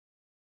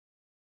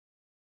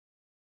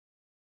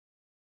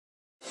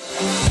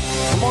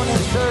Good morning,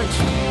 church.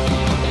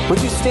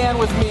 Would you stand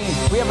with me?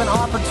 We have an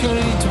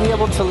opportunity to be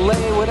able to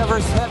lay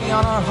whatever's heavy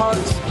on our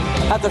hearts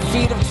at the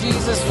feet of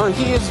Jesus, for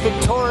he is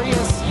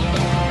victorious.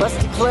 Let's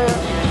declare.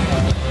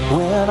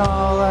 When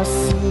all I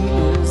see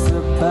is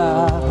a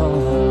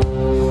battle,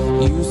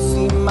 you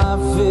see my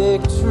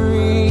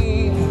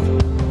victory.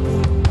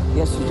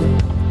 Yes, you do.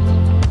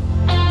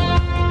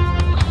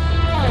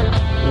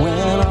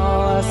 When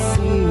all I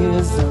see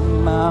is a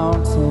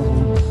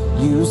mountain,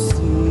 you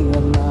see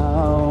a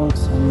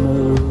mountain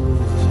move.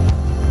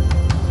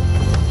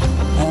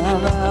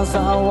 And as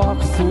I walk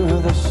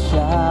through the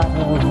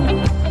shadow,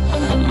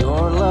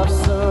 your love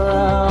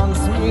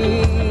surrounds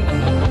me.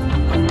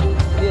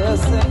 Yes,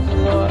 thank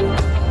you, Lord.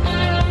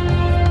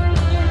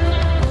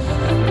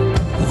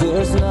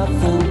 There's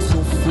nothing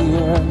to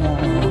fear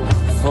now,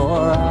 for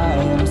I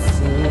am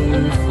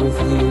safe with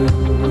you.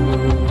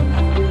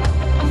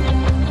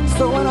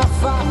 So when I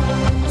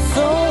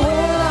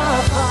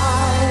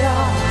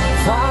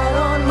fight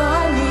on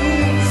my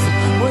knees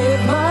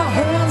with my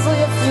hands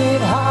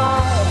lifted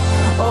high.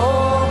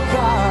 Oh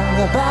God,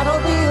 the battle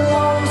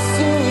belongs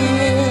to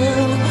you.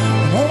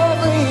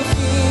 Every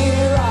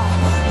fear I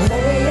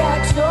lay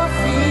at your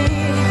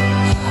feet.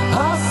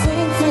 I'll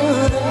sing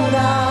through the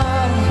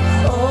night.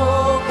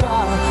 Oh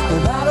God, the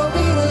battle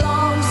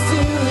belongs to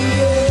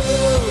you.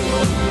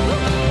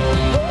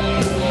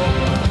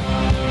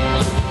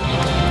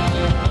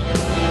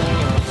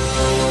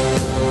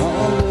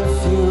 And if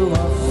you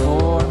are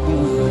for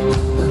me,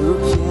 who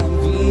can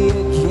be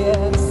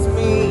against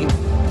me?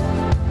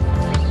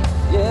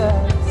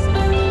 Yes,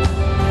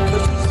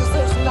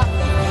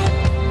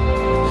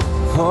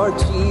 for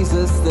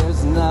Jesus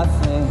there's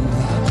nothing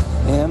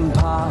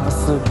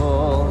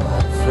impossible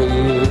for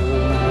you.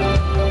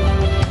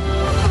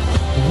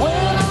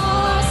 When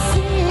all I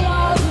see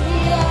are the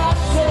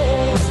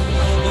ashes,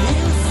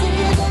 you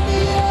see the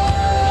beauty.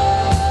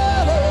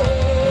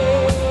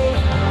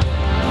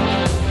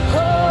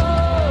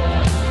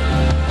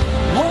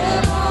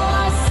 When all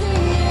I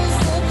see is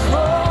the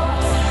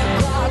cross,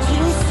 God,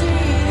 you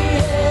see the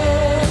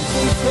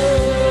empty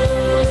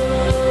grave.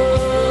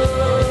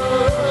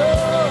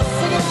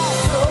 Sing it out.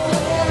 So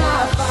when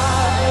I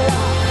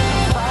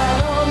fight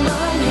on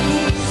my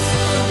knees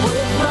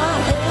with my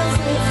hands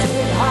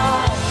lifted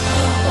high.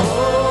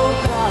 Oh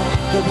God,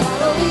 the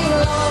battle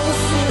belongs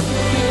to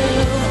you.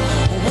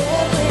 And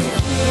every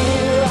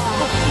fear I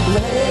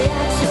lay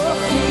at your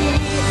feet.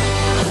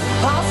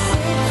 I'll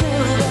sing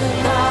through the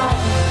night.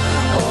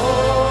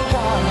 Oh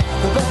God,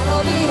 the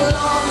battle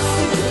belongs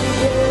to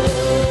you.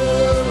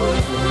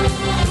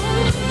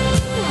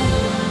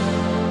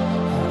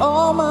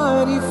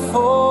 Almighty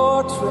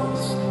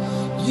fortress,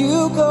 you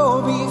go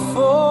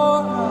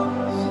before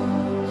us.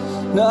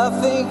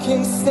 Nothing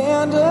can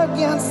stand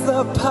against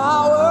the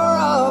power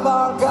of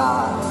our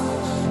God.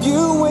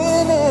 You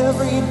win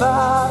every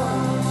battle.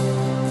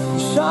 You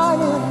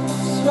shine in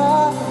the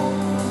sky.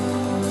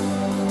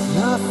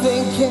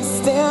 Nothing can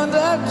stand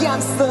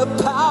against the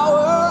power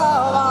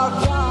of our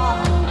God.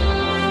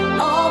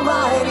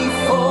 Almighty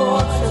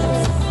fortress,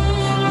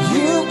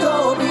 you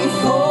go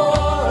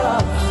before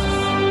us.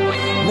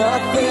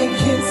 Nothing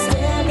can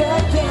stand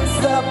against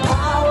the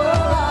power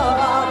of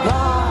our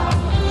God.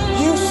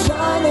 You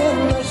shine in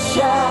the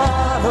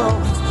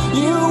shadows.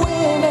 You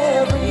win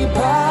every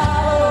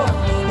battle.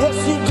 Yes,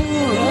 you do.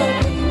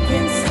 Nothing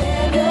can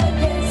stand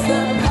against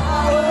the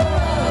power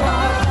of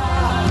our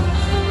God.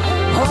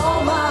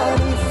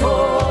 Almighty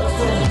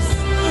fortress,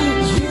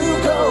 you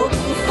go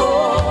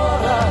before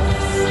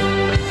us.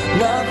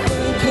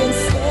 Nothing can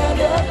stand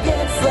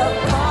against the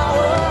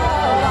power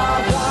of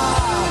our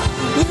God.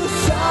 You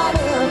shine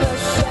in the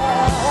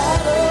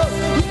shadows.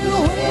 You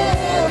win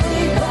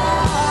every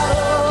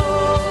battle.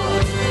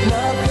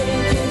 Nothing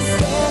can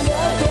stand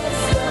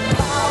against the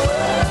power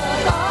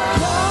of our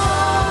God.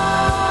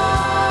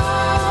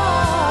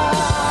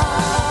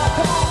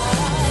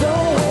 So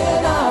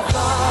when I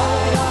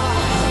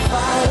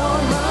fight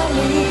on my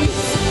knees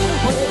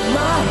with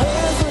my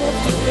hands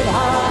lifted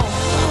high.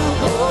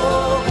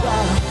 Oh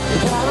God, the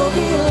battle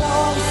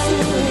belongs to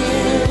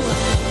you.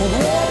 And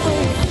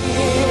every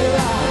fear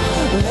I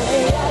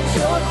lay at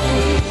your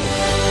feet.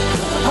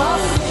 I'll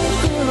sing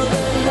through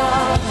the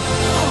night.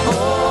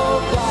 Oh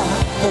God,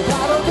 the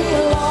battle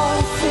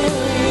belongs to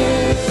you.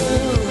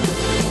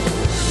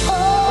 Oh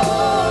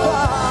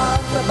God,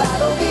 the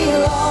battle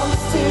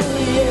belongs to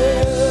you.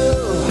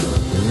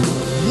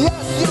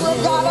 Yes, you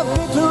have got a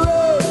victory.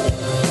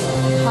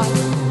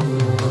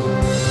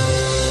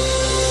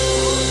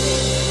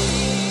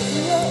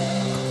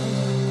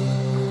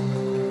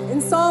 In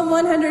Psalm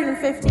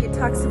 150, it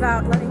talks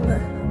about letting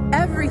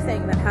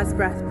everything that has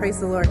breath praise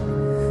the Lord.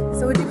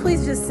 So would you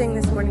please just sing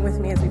this morning with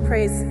me as we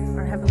praise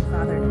our Heavenly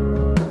Father.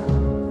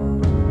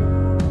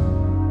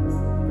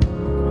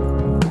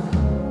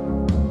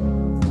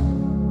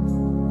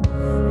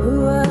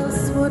 Who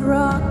else would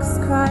rocks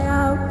cry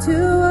out to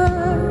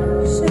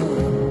worship?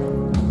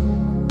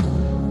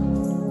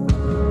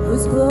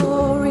 Whose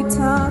glory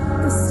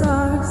taught the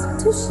stars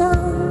to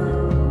shine?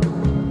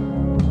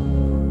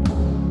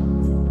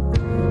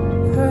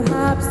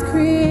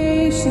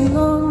 creation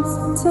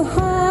longs to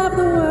have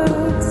the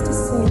words to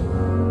sing.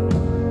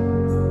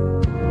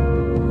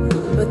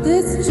 But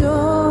this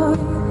joy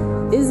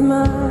is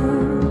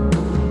mine.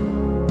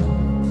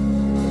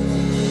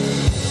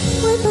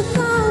 With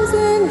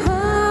 1,000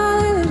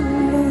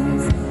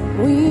 hallelujahs,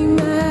 we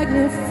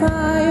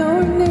magnify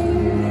your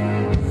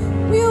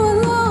name. You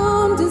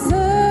alone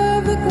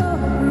deserve the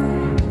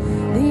glory,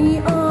 the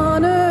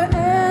honor,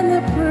 and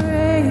the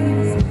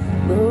praise.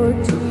 Lord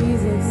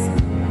Jesus,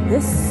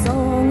 this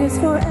song is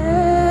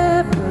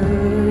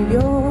forever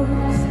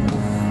yours.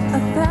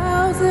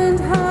 1,000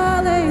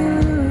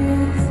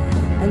 hallelujahs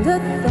and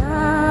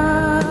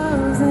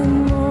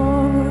 1,000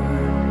 more.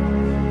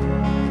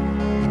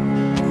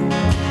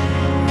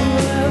 Who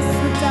else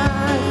would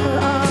die for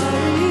our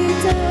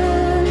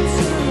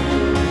redemption?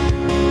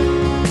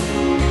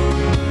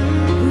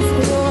 Whose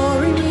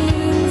glory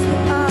means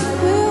that I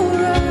will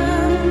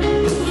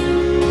rise.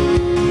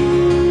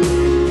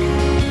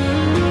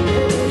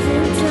 There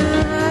isn't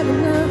time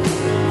enough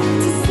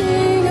to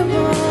sing of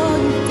all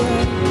you've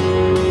done,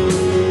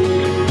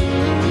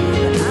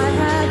 but I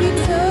have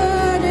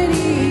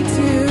eternity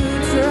to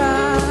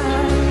try.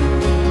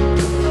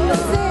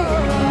 Let's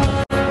sing.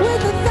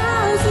 With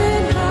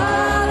 1,000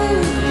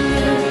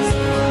 hallelujahs,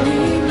 we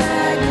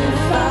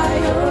magnify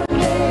your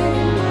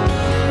name.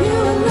 You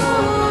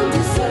alone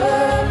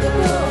deserve the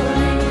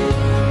glory,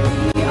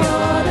 the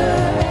honor,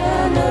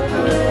 and the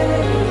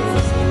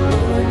praise.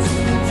 Lord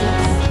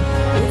Jesus,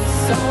 this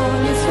song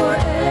is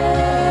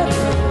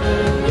forever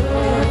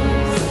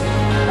yours.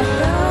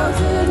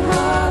 1,000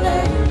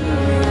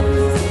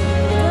 hallelujahs,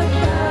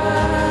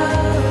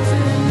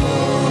 1,000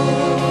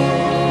 more.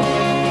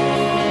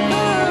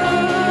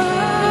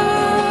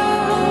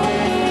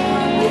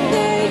 We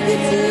thank you,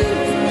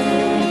 Jesus.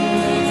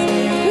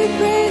 We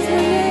praise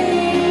your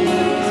name.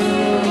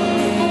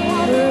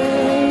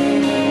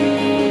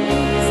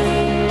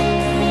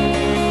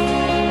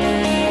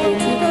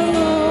 Praise to the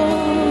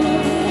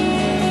Lord,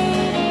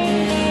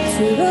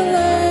 to the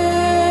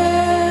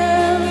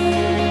Lamb,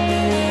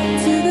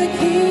 to the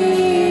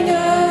King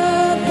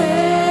of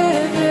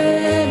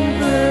heaven,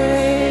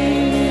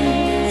 praise.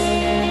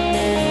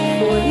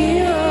 For he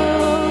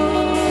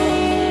rose,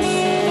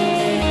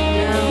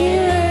 now he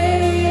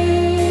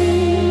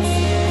reigns.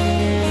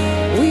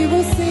 We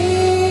will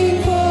sing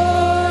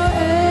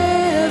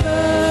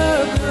forever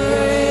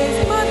praise.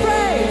 Come on,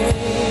 praise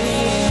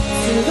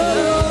to the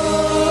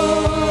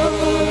Lord,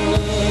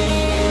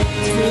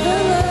 to the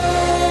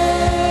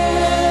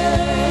Lamb,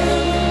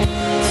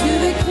 to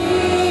the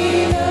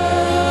King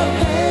of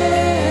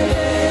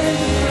heaven,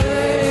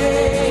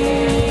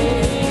 praise.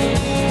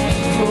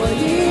 For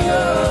he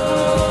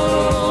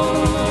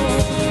rose,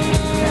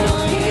 now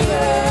he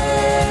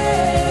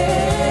reigns.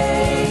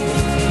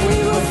 We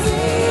will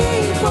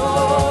sing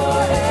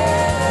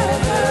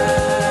forever.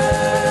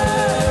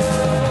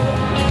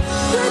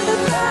 With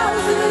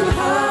 1,000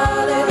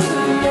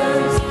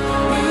 hallelujahs,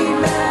 we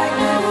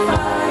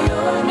magnify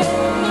your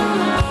name.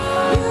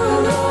 You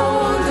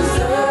alone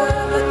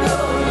deserve the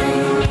glory,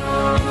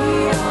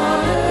 the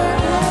honor,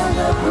 and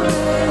the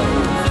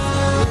praise.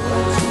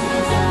 Lord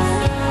Jesus,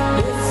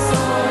 this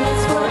song is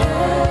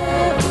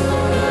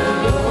forever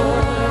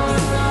yours.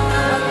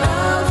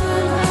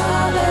 1,000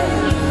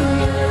 hallelujahs,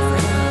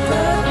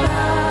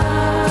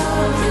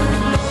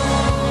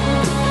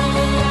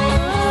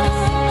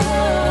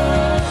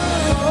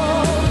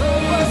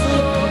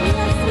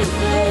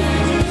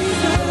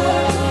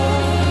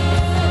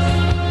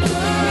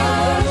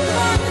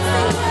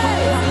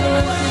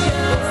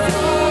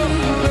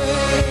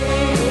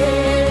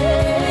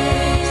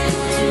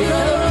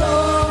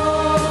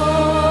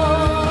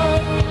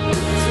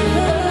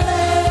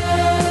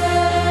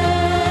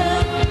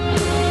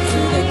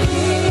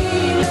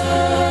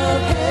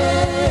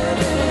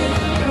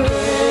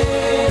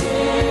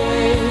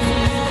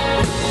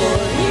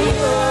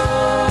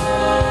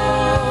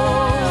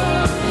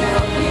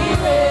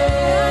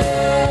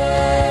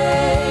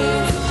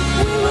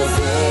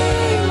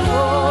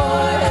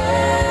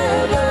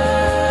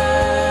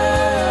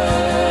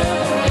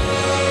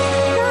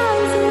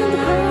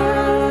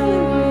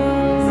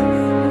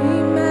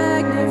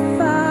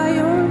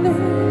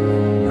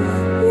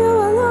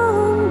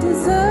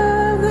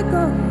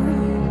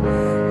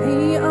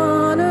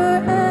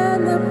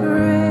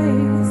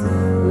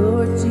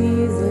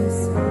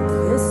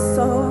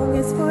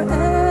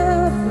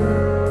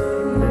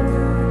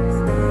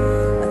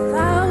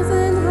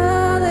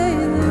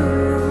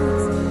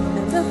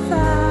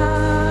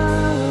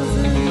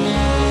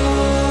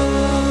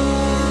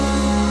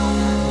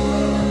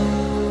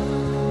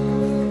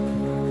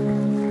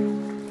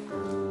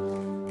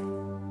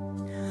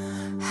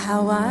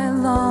 How I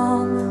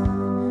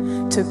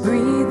long to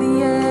breathe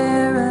the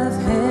air of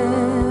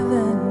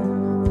heaven,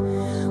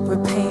 where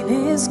pain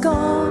is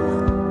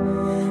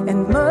gone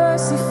and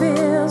mercy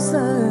fills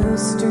the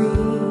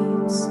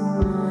streets,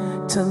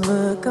 to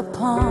look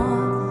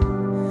upon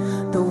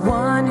the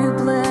one who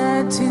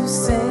bled to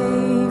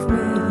save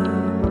me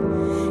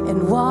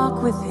and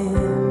walk with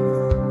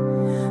him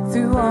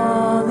through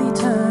all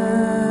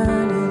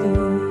eternity.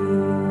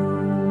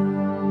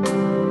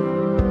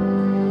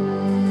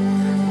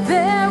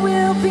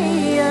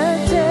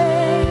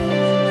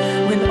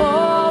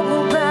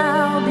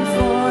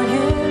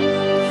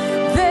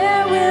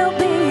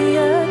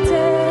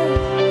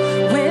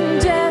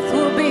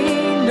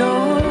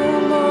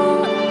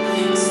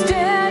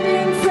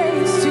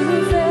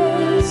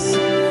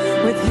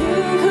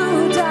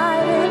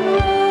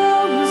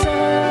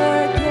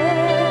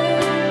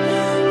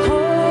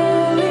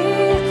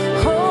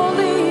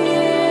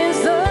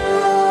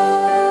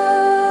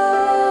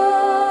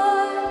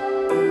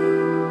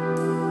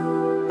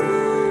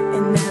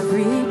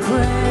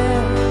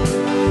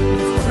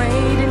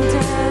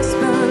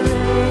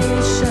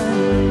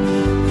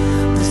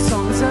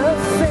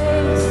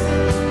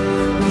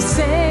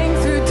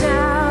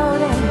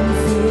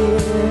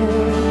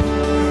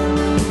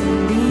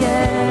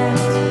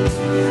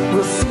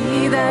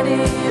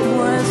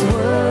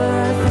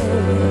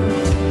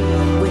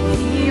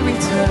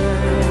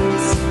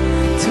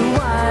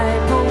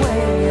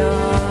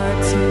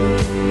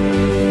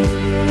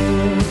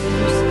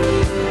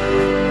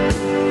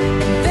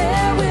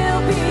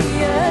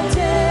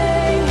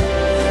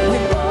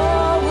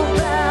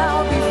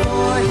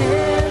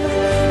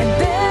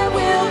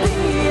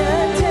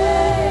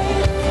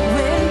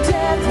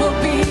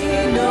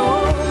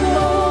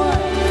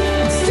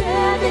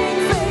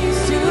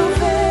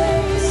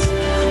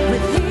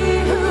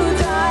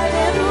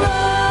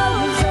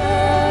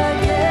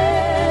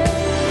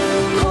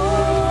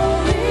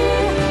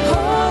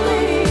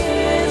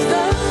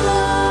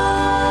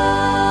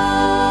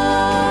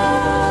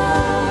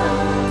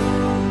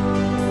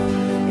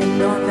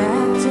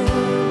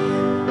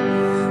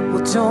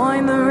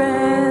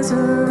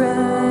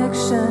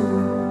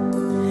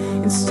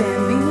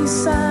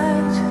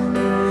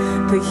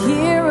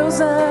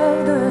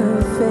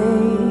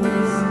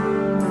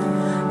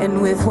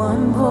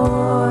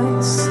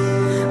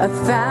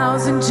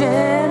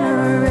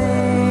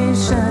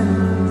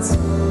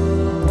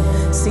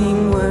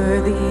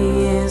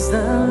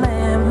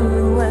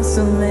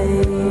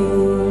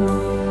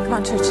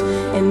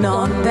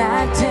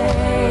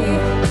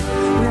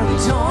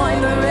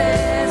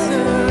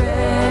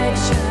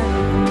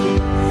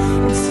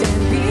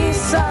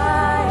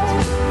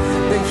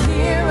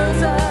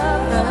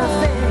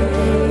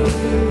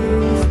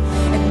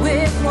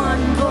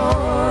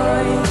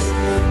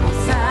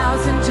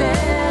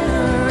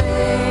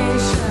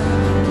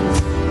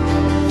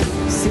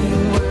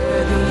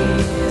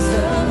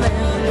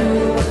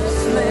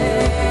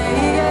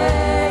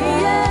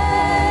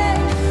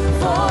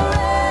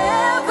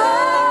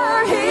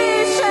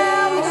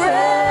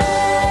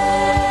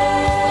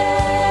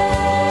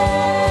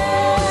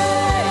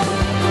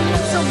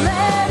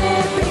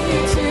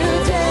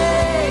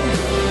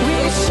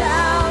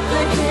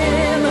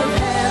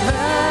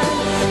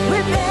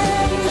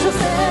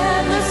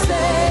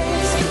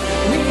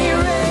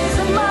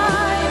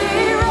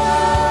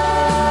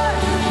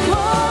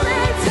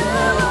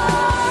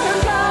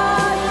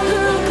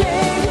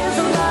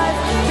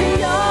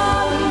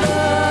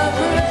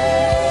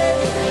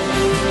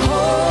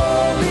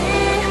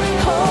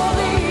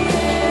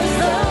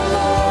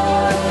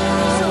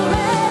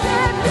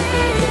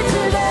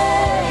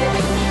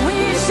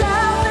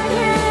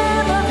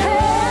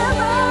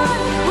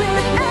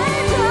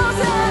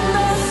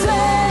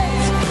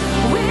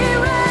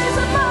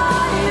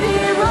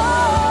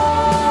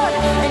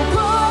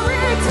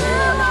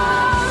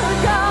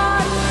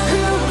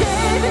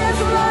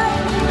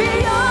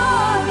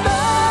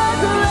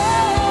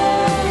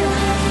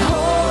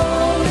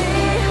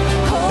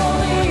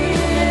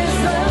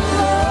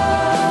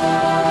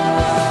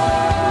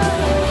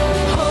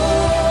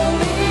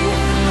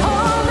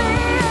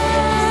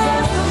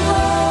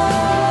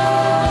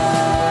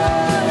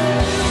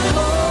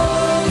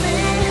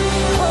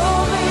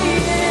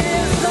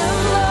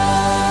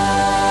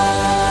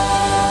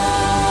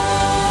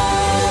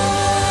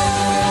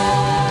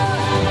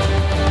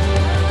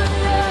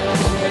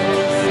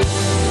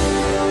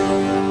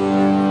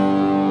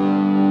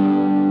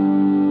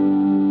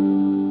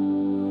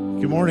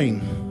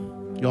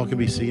 Can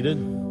be seated.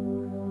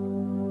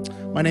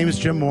 My name is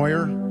Jim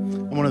Moyer.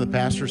 I'm one of the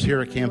pastors here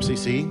at Camp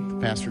CC, the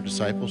Pastor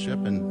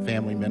Discipleship and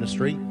Family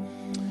Ministry.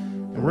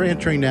 And we're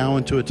entering now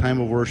into a time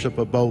of worship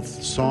of both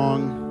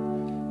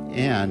song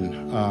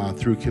and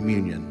through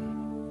communion.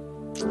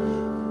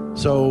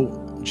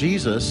 So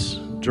Jesus,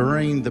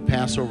 during the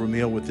Passover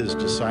meal with his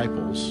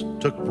disciples,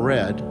 took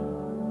bread.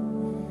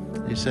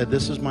 He said,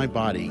 "This is my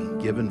body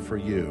given for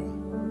you."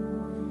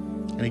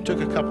 And he took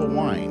a cup of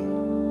wine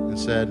and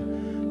said,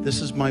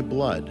 "This is my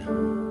blood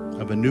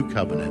of a new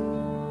covenant.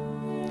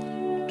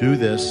 Do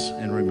this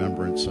in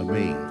remembrance of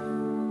me."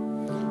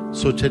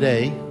 So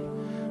today,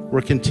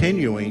 we're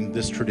continuing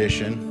this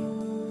tradition,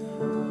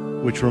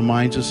 which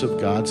reminds us of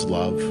God's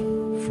love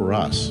for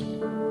us.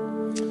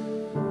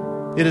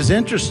 It is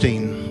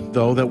interesting,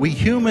 though, that we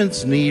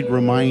humans need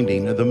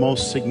reminding of the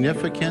most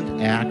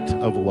significant act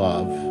of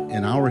love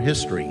in our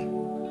history.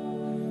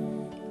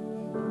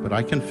 But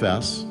I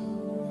confess,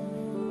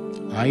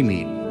 I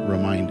need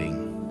reminding.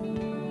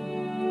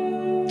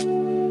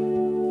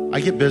 I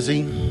get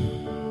busy,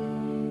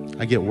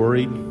 I get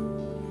worried,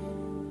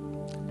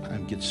 I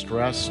get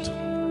stressed,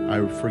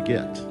 I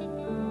forget.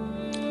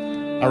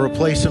 I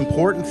replace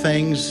important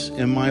things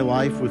in my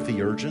life with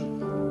the urgent.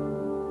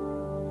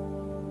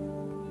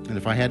 And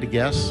if I had to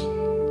guess,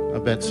 I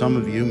bet some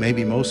of you,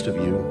 maybe most of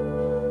you,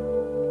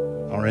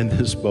 are in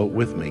this boat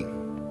with me.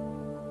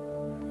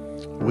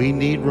 We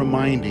need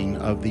reminding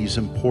of these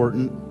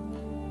important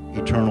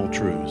eternal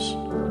truths.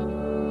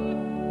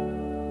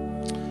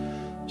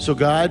 So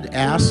God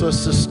asks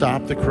us to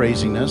stop the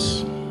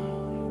craziness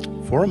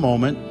for a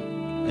moment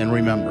and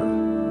remember.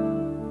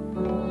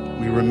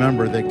 We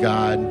remember that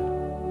God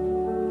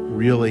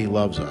really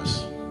loves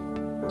us.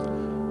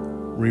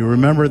 We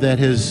remember that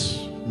his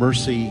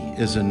mercy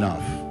is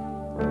enough.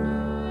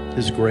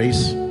 His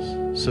grace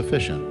is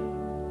sufficient.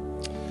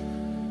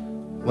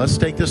 let's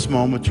take this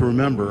moment to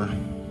remember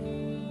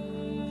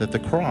that the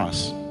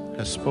cross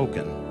has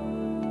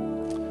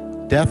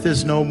spoken. Death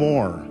is no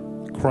more.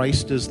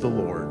 Christ is the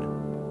Lord.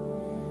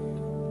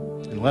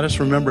 And let us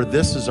remember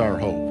this is our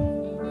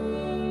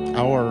hope,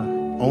 our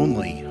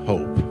only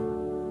hope.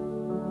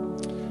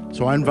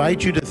 So I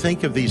invite you to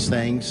think of these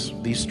things,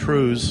 these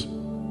truths,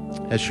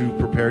 as you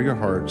prepare your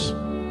hearts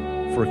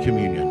for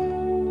communion.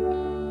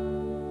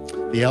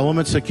 The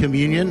elements of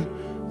communion,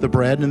 the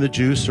bread and the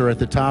juice, are at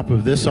the top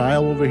of this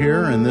aisle over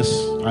here and this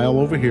aisle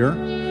over here.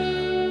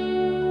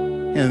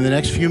 In the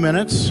next few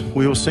minutes,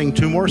 we will sing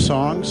 2 more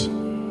songs.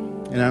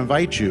 And I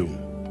invite you,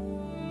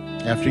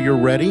 after you're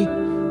ready,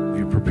 if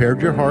you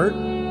prepared your heart,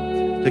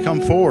 to come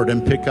forward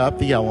and pick up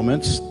the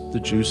elements, the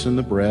juice and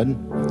the bread,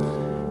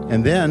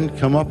 and then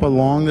come up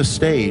along the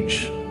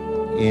stage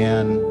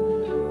and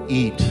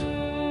eat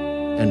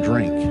and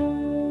drink.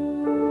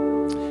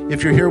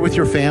 If you're here with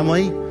your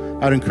family,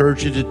 I'd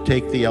encourage you to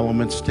take the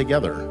elements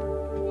together.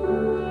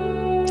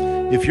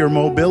 If you're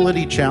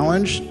mobility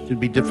challenged, it'd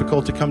be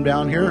difficult to come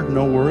down here,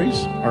 no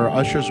worries. Our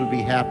ushers would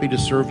be happy to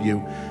serve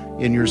you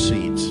in your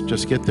seats.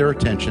 Just get their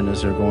attention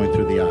as they're going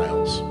through the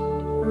aisles.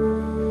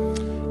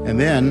 And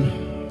then,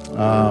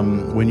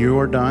 when you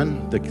are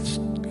done,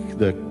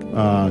 the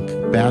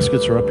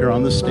baskets are up here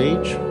on the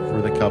stage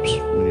for the cups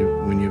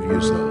when you've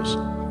used those.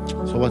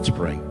 So let's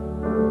pray.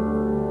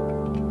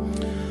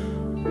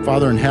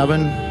 Father in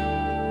heaven,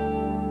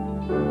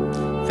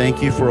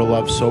 thank you for a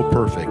love so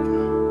perfect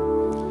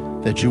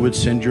that you would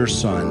send your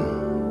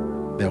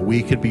Son, that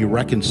we could be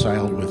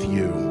reconciled with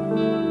you.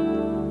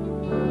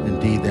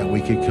 Indeed, that we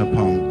could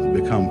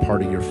become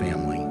part of your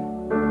family.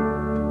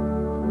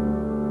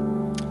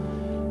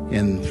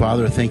 And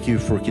Father, thank you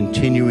for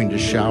continuing to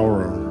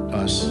shower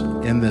us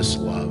in this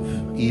love,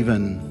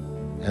 even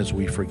as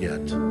we forget.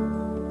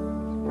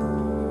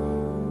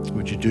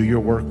 Would you do your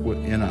work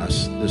in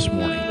us this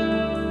morning?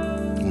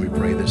 And we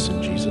pray this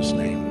in Jesus'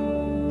 name.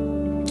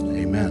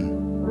 Amen.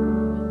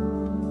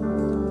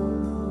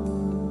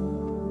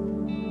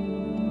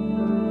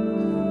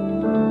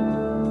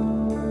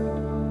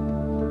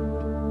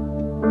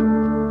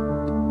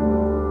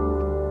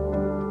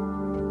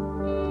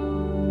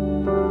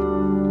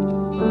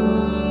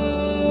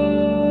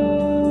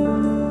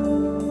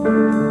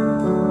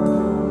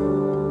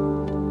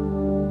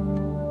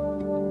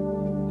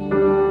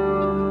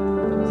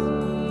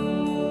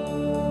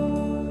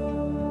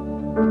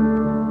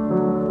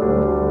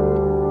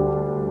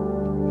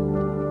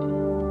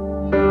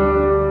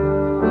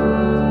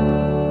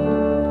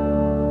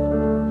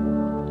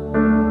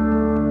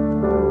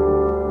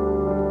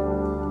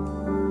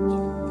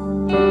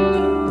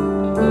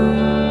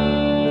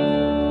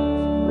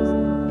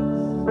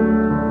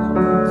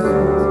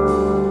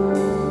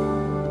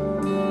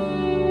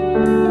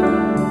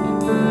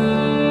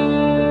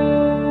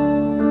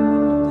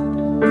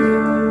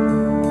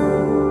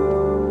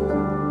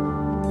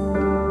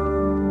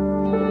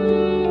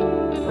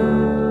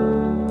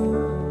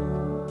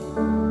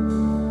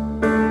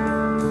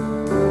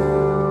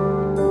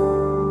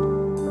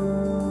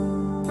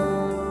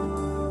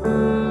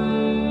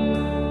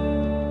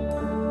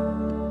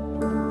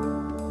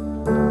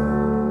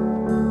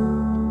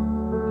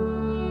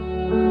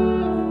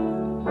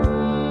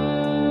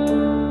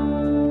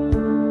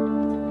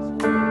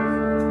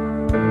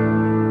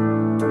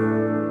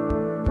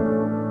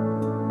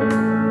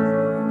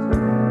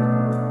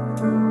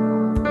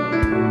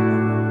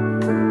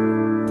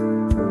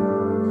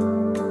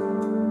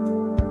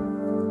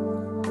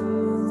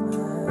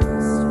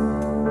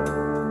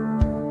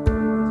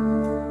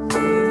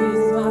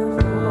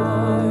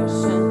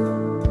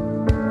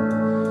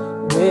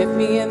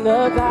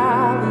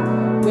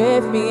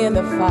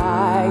 The cross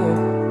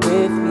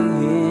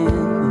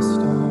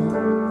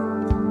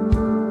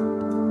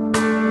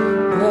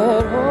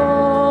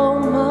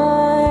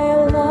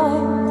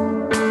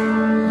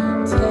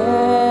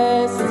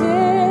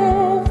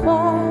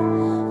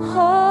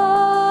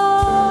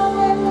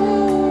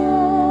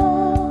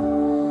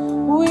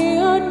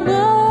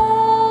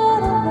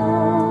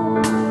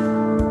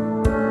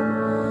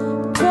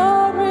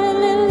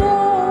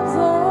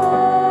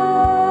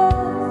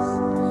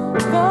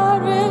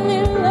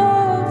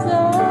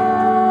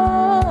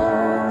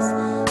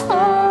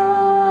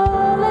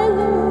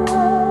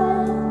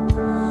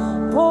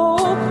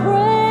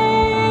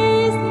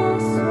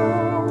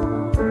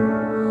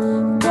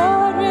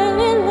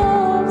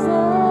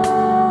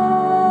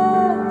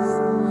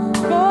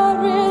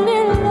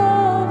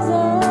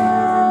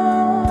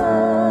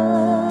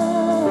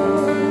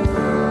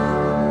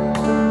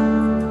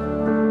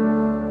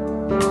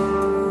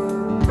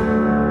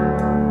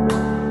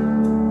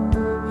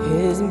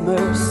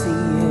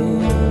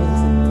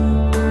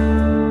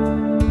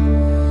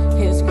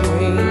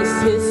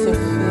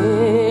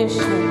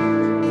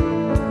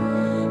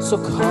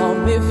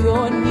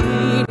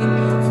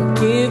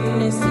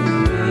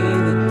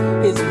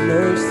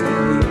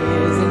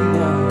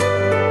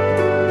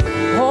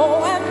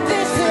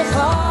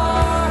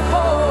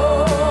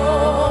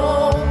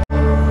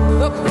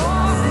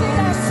it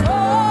has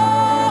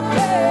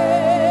spoken.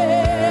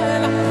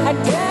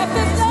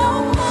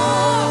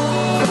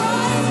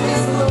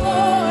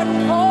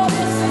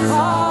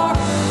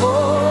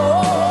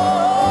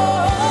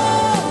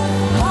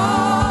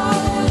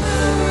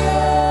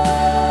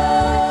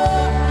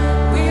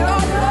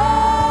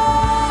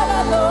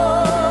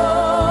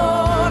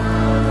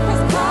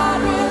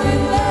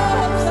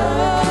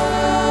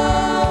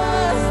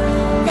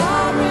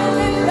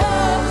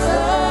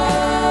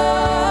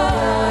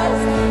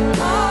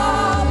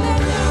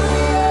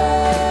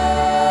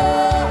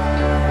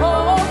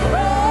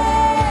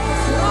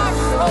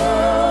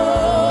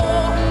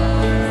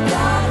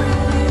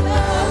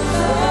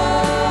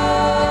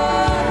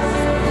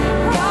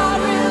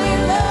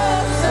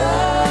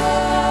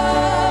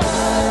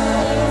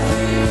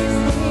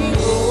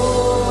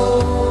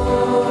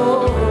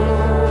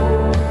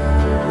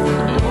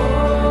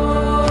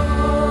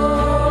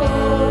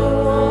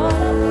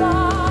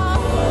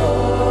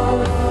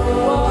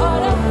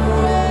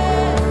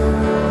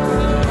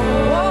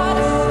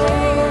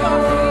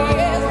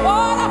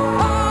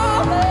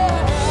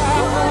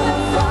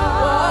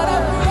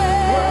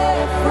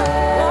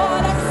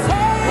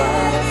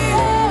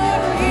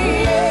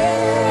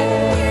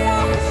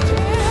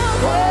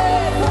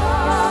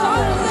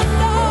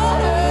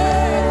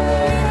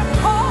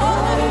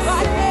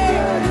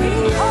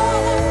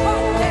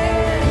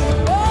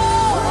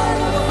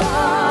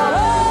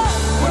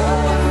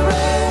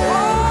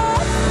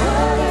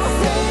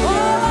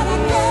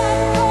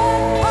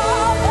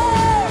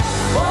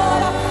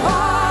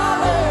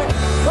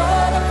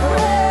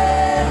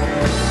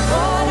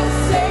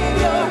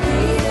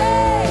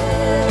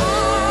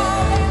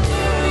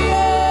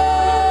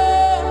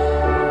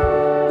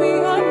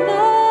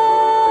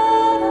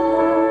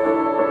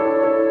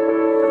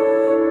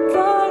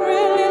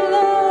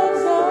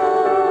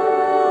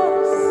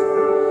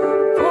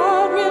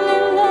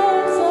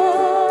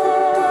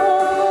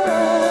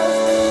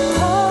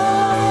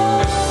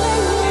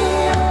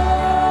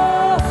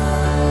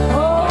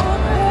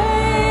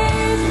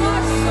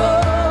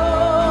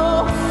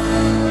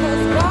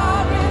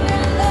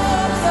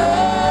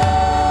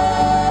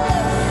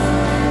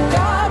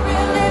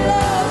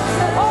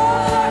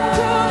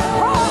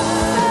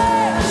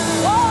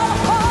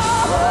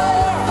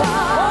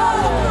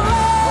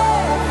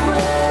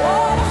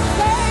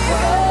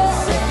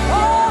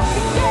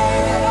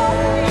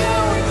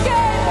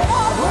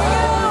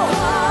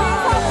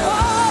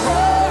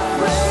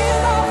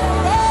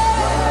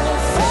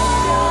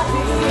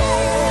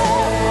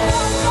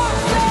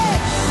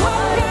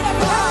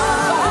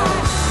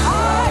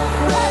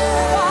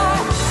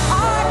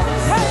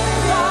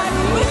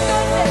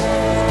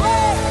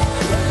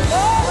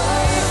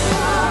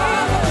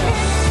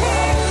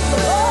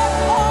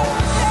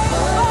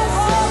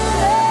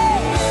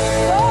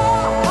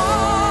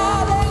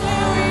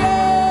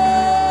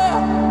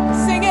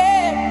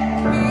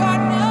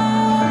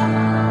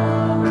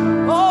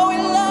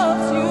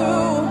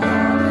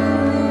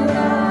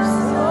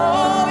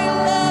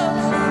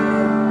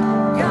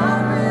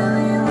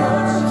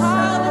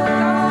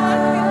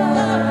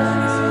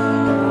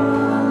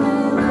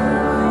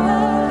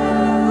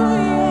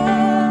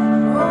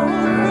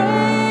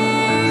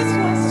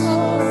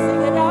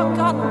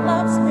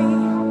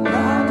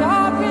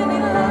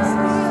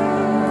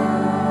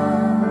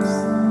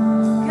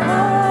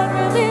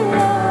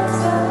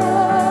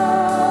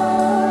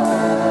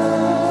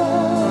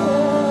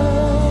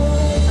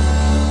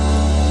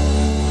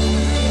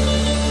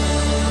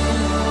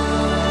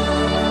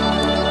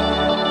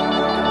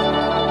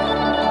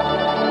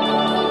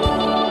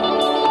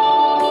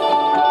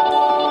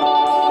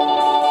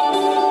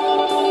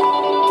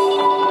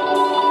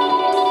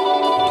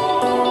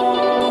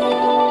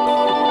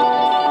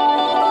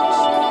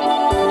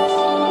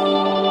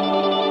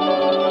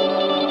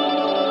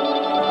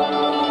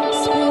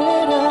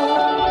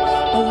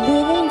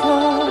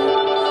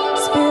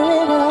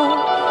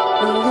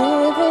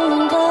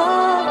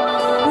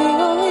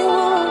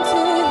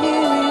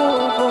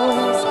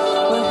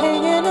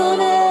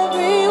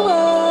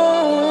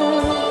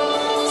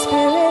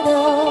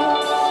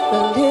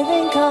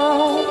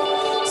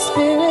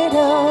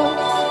 Spirit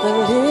of the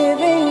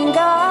living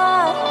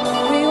God,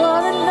 we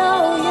want to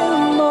know you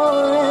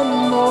more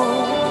and more.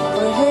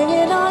 We're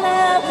hanging on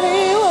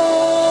every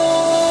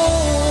word.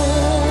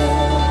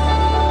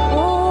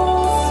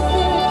 Oh,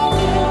 Spirit,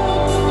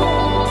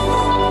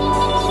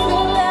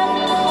 fill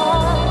every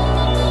heart,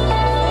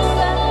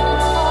 fill every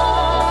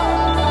heart.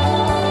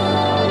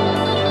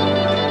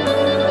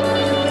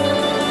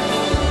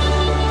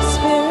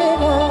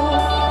 Spirit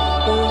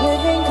of the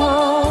living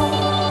God,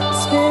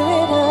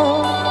 Spirit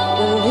of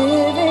the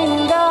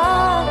living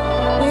God,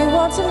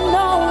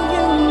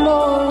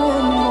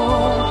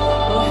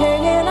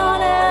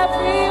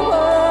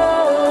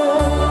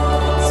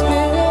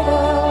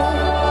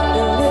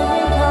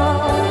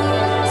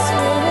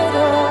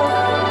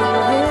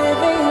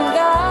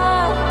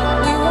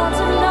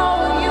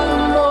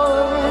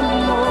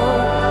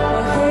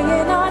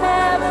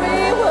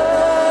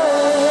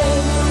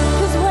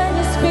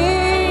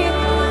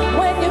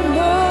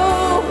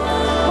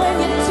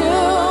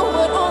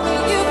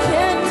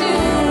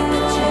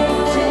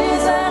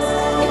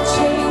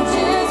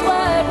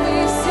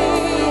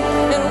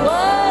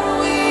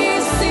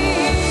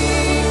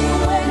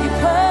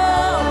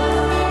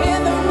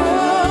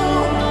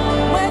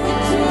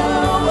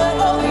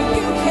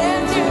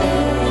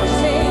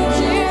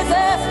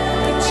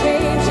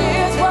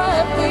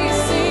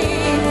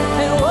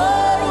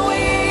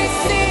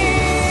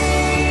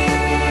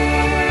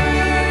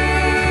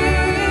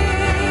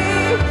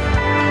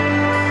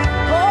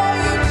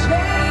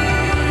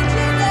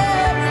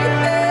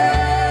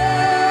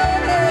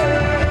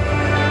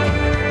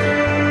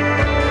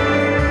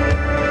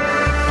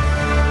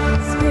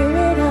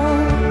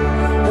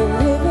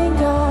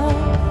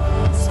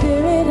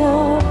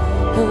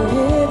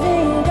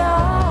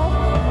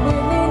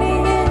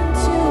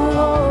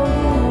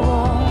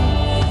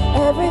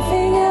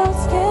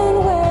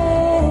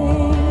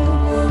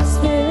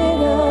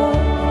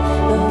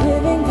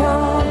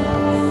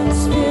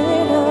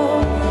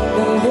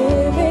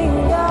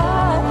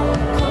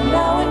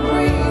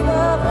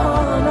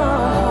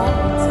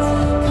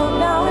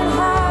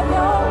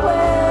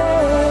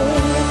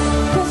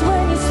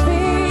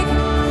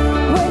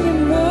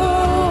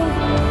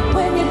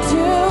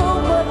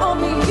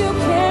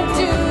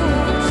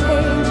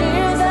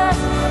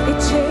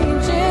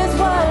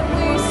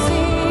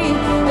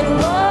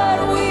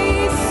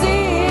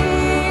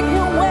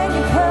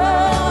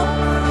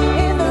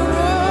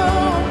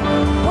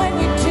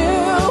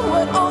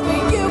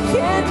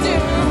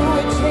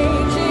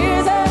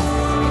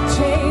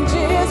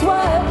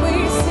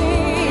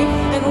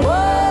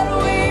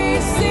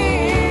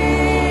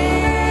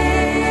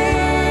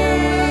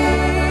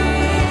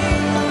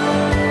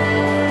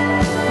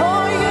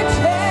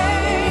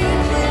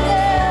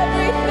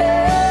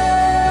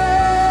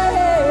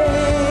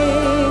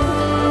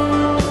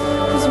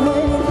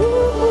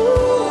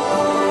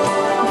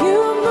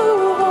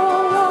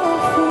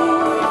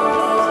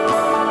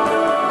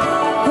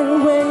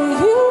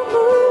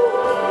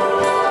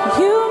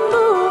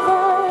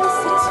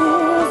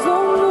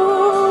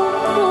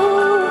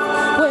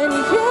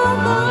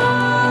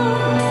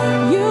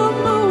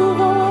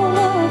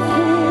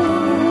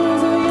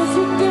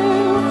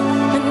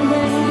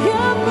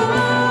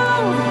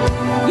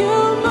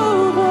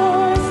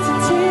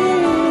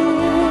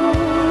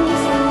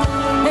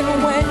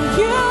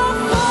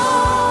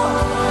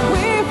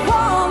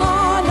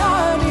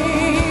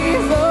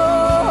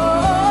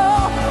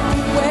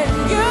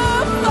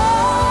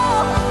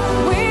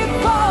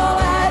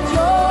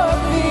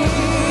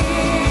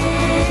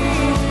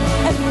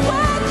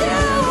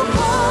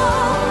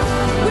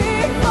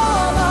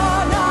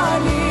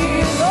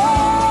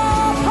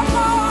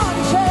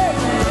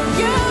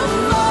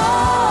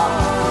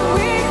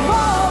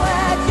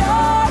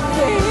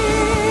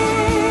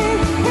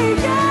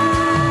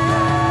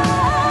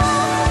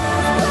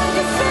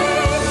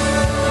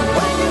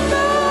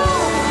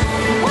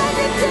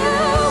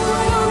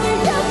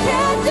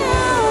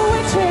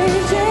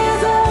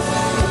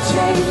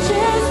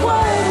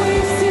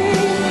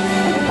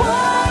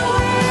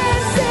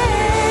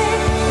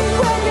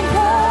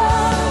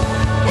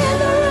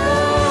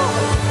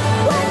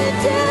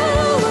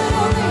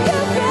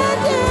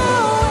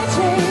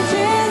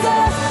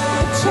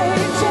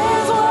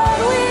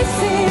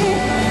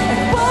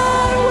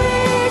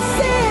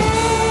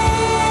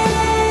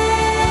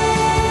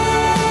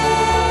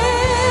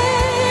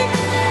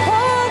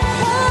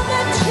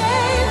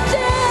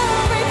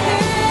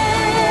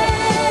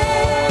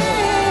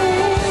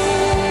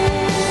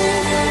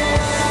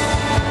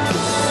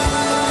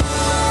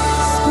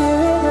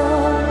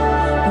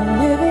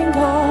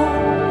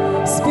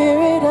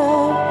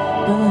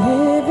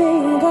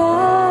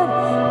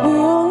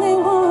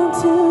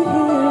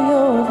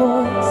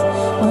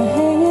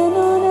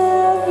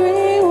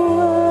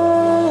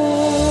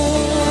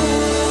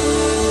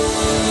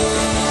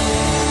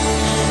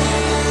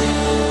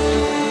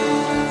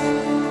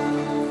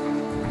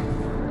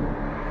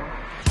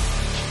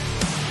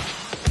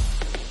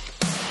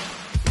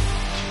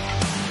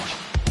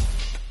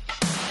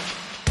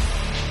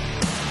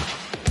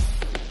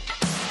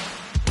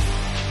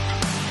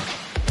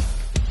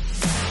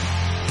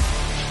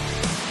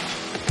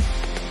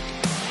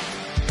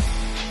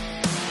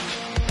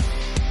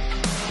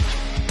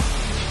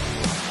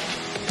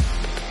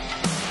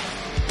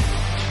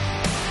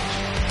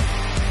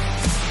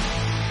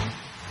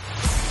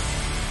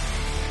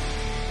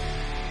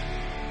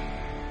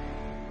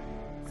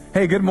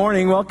 Hey, good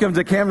morning. Welcome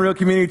to Camarillo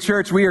Community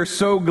Church. We are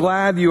so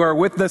glad you are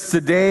with us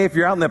today. If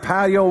you're out in the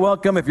patio,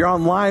 welcome. If you're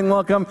online,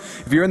 welcome.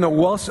 If you're in the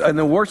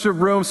worship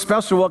room,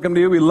 special welcome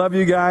to you. We love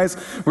you guys.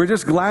 We're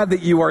just glad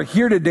that you are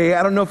here today.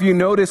 I don't know if you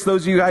noticed,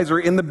 those of you guys who are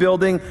in the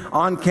building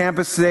on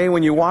campus today,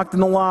 when you walked in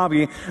the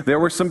lobby, there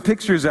were some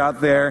pictures out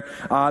there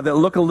that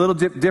look a little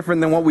different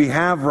than what we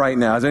have right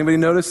now. Has anybody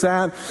noticed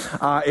that?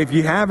 If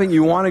you haven't,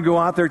 you want to go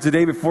out there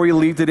today before you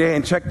leave today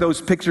and check those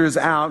pictures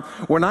out.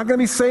 We're not going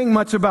to be saying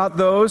much about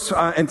those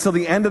until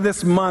the end of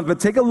this month,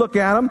 but take a look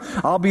at them.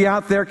 I'll be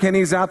out there.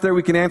 Kenny's out there.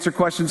 We can answer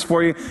questions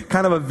for you.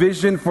 Kind of a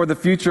vision for the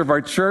future of our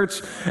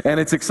church, and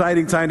it's an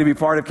exciting time to be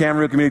part of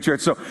Camarillo Community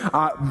Church. So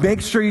make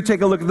sure you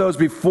take a look at those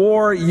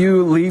before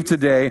you leave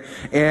today,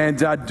 and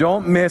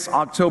don't miss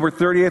October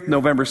 30th,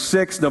 November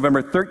 6th,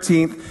 November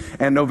 13th,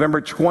 and November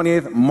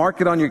 20th.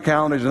 Mark it on your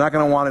calendars. You're not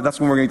going to want it.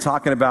 That's when we're going to be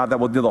talking about that.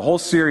 We'll do the whole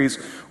series.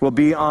 Will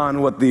be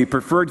on what the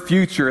preferred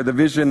future, the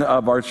vision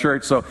of our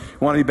church. So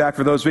we want to be back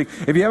for those weeks.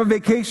 If you have a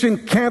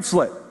vacation,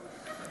 cancel it.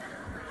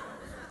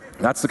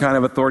 That's the kind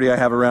of authority I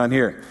have around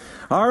here.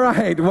 All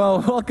right,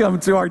 well,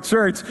 welcome to our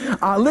church.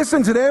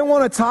 Listen, today I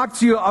want to talk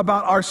to you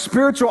about our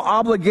spiritual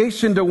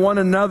obligation to one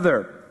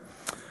another.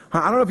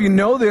 I don't know if you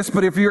know this,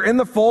 but if you're in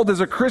the fold as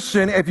a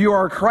Christian, if you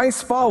are a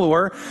Christ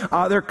follower,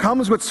 there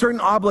comes with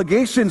certain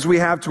obligations we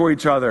have toward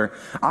each other.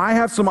 I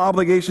have some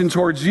obligation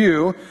towards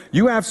you.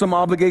 You have some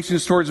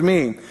obligations towards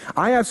me.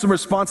 I have some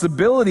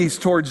responsibilities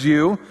towards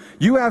you.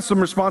 You have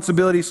some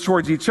responsibilities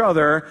towards each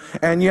other,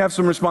 and you have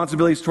some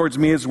responsibilities towards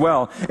me as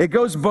well. It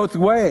goes both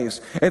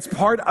ways. It's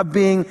part of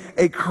being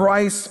a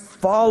Christ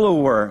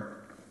follower.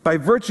 By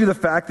virtue of the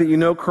fact that you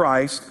know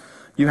Christ,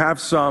 you have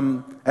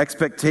some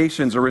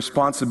expectations or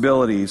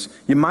responsibilities.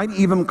 You might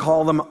even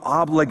call them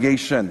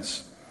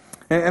obligations.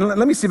 And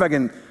let me see if I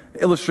can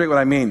illustrate what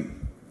I mean.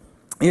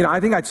 You know,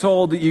 I think I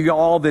told you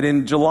all that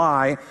in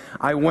July,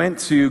 I went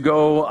to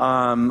go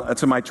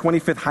to my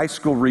 25th high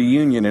school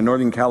reunion in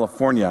Northern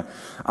California.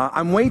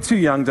 I'm way too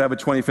young to have a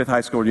 25th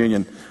high school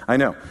reunion. I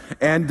know.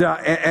 And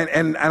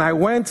I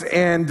went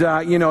and,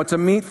 to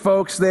meet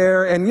folks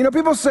there. And,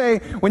 people say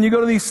when you go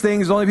to these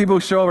things, the only people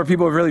who show up are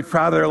people who are really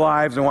proud of their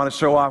lives and want to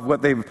show off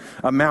what they've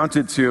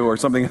amounted to or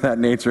something of that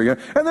nature.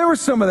 And there was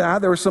some of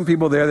that. There were some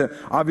people there that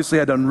obviously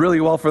had done really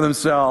well for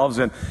themselves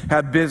and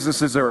had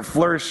businesses that were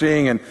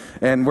flourishing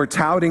and were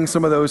touting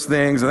some of those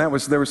things. And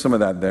there was some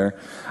of that there.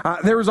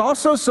 There was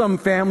also some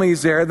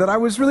families there that I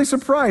was really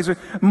surprised.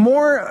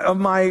 More of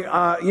my,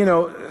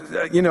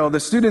 the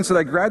students that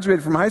I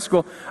graduated from high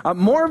school,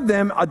 more of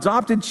them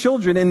adopted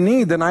children in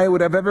need than I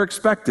would have ever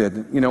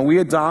expected. We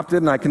adopted,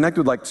 and I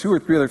connected with like 2 or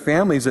 3 other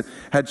families that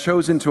had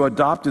chosen to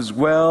adopt as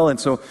well. And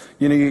so,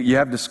 you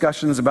have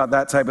discussions about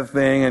that type of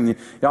thing, and you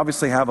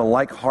obviously have a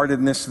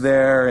like-heartedness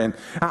there. And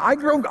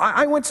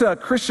I went to a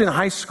Christian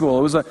high school.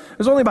 It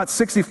was only about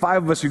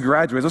 65 of us who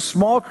graduated. It was a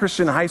small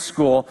Christian high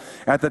school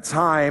at the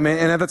time.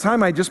 And at the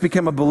time, I just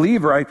became a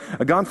believer. I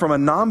had gone from a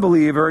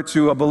non-believer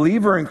to a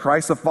believer in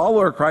Christ, a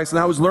follower of Christ, and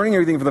I was learning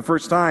everything for the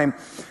first time,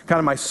 kind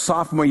of my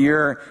sophomore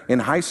year in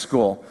high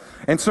school.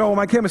 And so when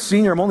I became a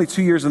senior, I'm only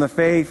 2 years in the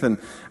faith, and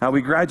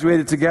we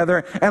graduated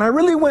together, and I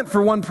really went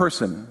for one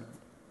person.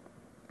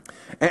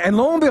 And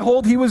lo and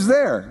behold, he was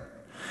there.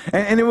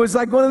 And it was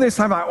like one of those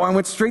times, I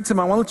went straight to him.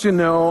 I want to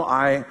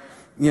let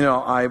you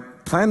know, I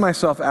planned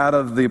myself out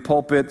of the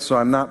pulpit, so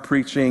I'm not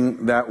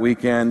preaching that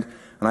weekend,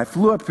 and I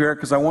flew up here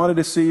because I wanted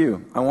to see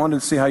you. I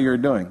wanted to see how you were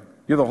doing.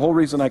 You're the whole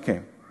reason I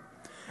came.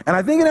 And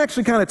I think it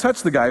actually kind of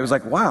touched the guy. He was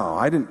like, wow,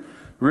 I didn't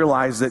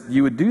realize that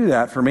you would do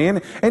that for me.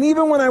 And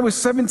even when I was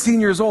 17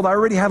 years old, I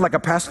already had like a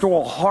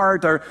pastoral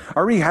heart. I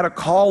already had a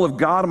call of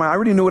God. I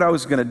already knew what I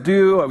was going to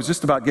do. I was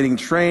just about getting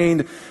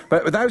trained.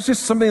 But that was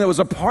just something that was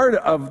a part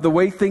of the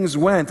way things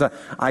went.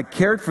 I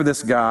cared for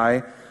this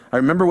guy. I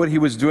remember what he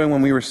was doing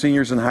when we were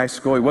seniors in high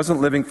school. He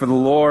wasn't living for the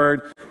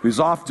Lord. He was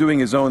off doing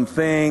his own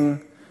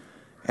thing.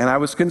 And I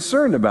was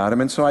concerned about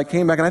him. And so I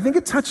came back, and I think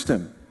it touched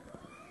him.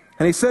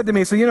 And he said to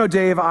me,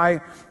 Dave,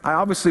 I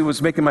obviously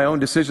was making my own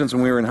decisions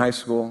when we were in high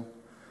school.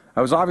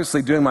 I was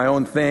obviously doing my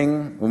own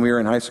thing when we were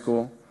in high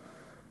school.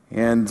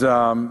 And,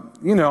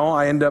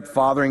 I ended up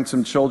fathering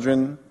some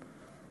children,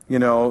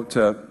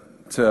 to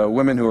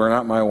women who are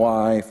not my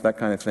wife, that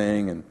kind of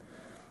thing.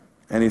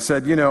 And he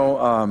said,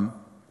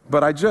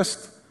 but I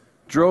just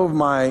drove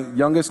my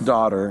youngest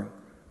daughter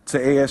to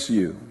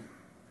ASU,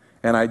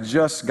 and I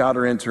just got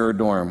her into her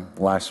dorm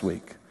last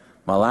week,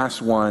 my last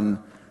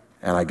one,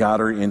 and I got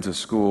her into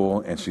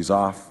school, and she's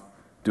off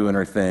doing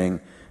her thing,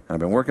 and I've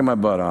been working my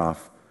butt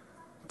off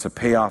to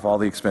pay off all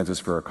the expenses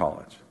for her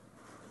college.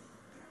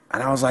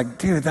 And I was like,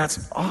 dude,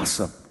 that's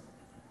awesome.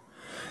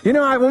 When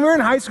we were in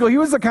high school, he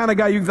was the kind of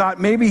guy you thought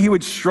maybe he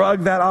would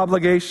shrug that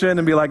obligation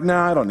and be like,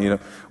 nah, I don't need it.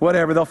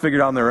 Whatever, they'll figure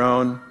it out on their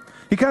own.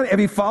 If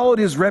he followed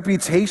his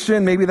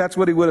reputation, maybe that's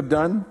what he would have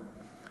done.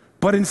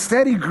 But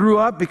instead, he grew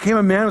up, became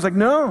a man, and was like,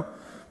 no,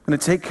 I'm going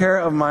to take care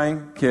of my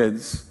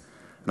kids.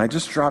 And I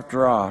just dropped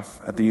her off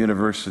at the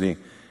university,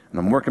 and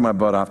I'm working my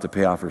butt off to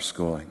pay off her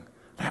schooling.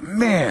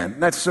 Man,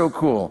 that's so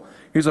cool.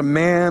 He's a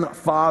man, a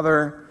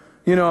father,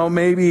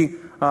 maybe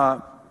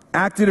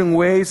acted in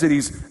ways that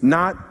he's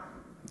not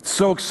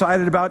so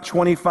excited about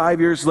 25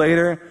 years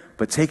later,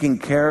 but taking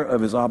care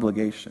of his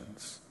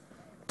obligations.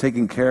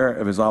 Taking care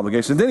of his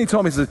obligations. Then he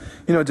told me, he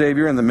said, Dave,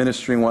 you're in the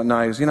ministry and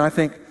whatnot. He goes, I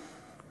think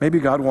maybe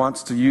God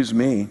wants to use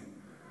me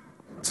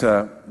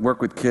to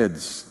work with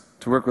kids,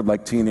 to work with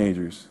like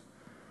teenagers.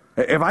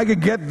 If I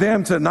could get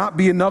them to not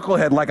be a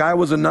knucklehead like I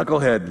was a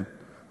knucklehead,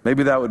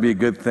 maybe that would be a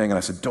good thing. And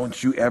I said,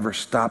 don't you ever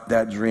stop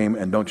that dream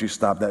and don't you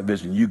stop that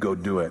vision. You go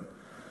do it.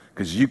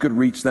 Because you could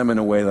reach them in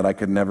a way that I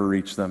could never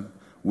reach them.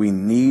 We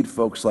need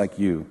folks like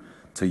you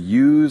to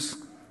use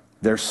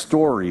their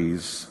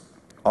stories,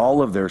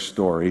 all of their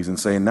stories, and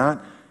say,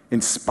 not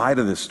in spite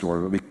of this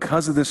story, but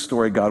because of this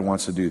story, God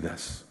wants to do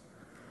this.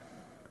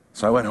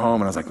 So I went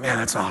home and I was like, man,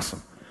 that's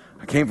awesome.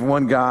 I came from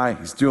one guy,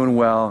 he's doing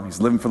well, he's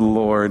living for the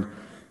Lord,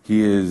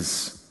 he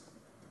is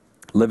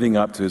living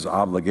up to his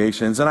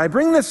obligations. And I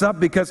bring this up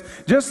because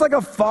just like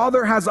a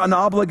father has an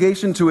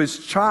obligation to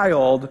his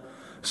child,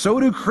 so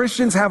do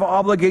Christians have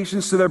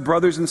obligations to their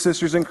brothers and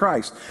sisters in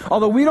Christ.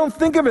 Although we don't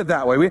think of it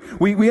that way.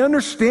 We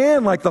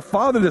understand like the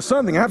father to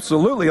something,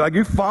 absolutely. Like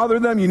you father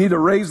them, you need to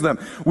raise them.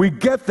 We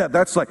get that.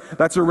 That's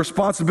a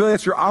responsibility,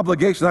 that's your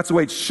obligation. That's the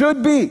way it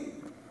should be.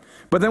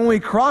 But then when we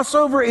cross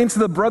over into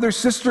the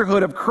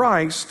brother-sisterhood of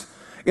Christ,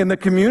 in the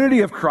community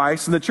of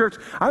Christ, in the church,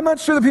 I'm not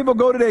sure that people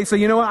go today and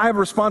say, I have a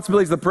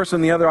responsibility as the person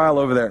in the other aisle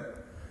over there.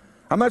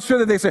 I'm not sure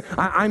that they say,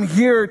 I'm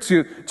here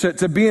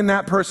to be in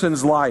that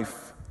person's life.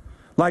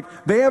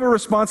 Like, they have a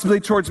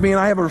responsibility towards me, and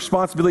I have a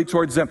responsibility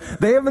towards them.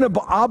 They have an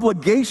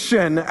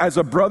obligation as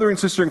a brother and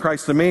sister in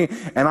Christ to me,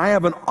 and I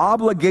have an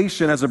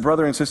obligation as a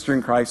brother and sister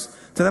in Christ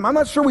to them. I'm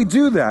not sure we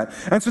do that.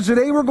 And so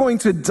today we're going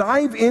to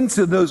dive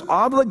into those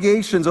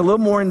obligations a little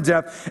more in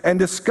depth and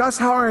discuss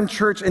how our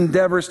church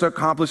endeavors to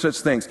accomplish such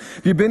things.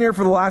 If you've been here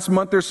for the last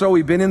month or so,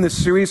 we've been in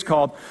this series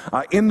called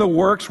In the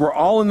Works. We're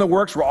all in the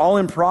works. We're all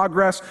in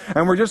progress.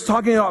 And we're just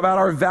talking about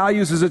our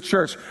values as a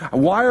church.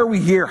 Why are we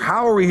here?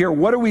 How are we here?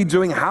 What are we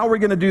doing? How are we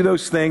going to do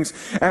those things?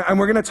 And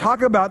we're going to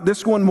talk about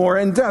this one more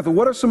in depth.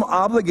 What are some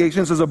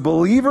obligations as a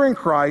believer in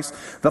Christ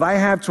that I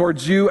have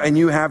towards you and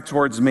you have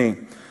towards me?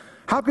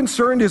 How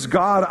concerned is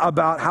God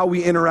about how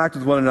we interact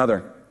with one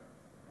another?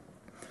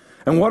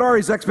 And what are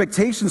his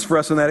expectations for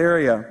us in that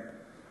area?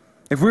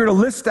 If we were to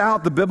list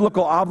out the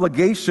biblical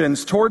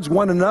obligations towards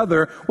one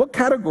another, what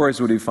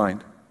categories would we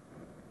find?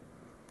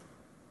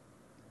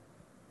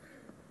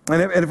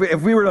 And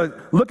if we were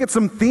to look at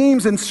some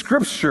themes in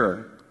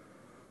Scripture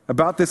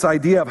about this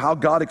idea of how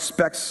God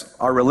expects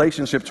our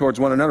relationship towards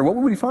one another, what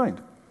would we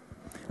find?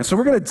 And so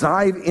we're going to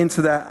dive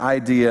into that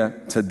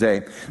idea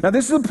today. Now,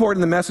 this is important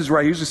in the message where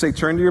I usually say,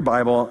 turn to your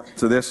Bible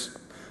to this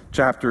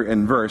chapter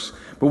and verse.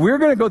 But we're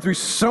going to go through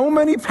so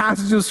many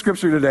passages of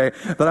Scripture today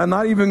that I'm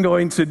not even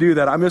going to do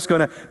that. I'm just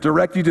going to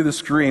direct you to the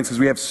screens because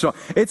we have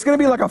it's going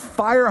to be like a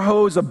fire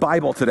hose of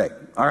Bible today.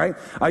 All right?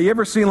 You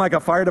ever seen like a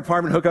fire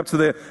department hook up to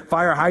the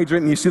fire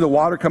hydrant and you see the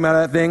water come out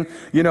of that thing,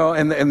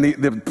 and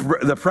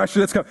the pressure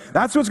that's coming?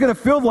 That's what it's going to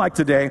feel like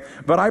today.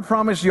 But I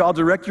promise you, I'll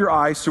direct your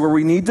eyes to where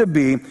we need to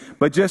be.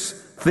 But just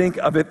think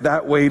of it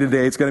that way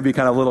today. It's going to be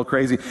kind of a little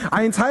crazy.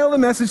 I entitled the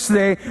message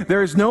today,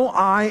 There is No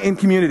I in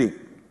Community.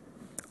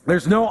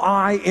 There's no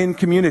I in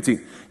community.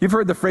 You've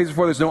heard the phrase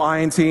before, there's no I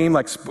in team,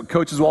 like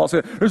coaches will all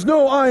say, there's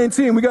no I in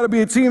team, we got to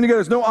be a team together,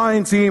 there's no I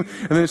in team.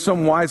 And then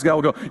some wise guy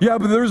will go, yeah,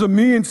 but there's a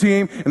me in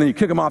team. And then you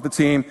kick him off the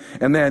team,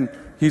 and then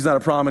he's not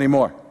a problem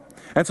anymore.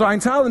 And so I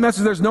entitled the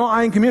message, There's No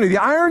I in Community.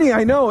 The irony,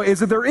 I know,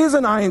 is that there is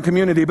an I in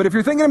community, but if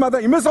you're thinking about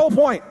that, you miss the whole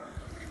point.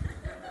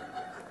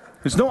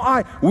 There's no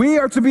I. We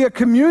are to be a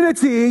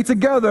community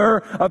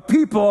together of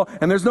people,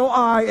 and there's no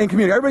I in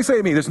community. Everybody say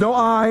to me, there's no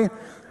I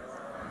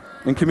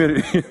in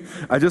community.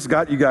 I just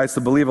got you guys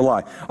to believe a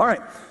lie. All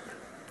right.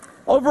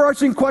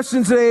 Overarching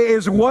question today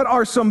is, what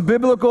are some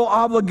biblical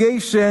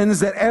obligations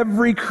that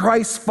every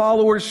Christ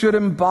follower should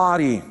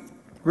embody?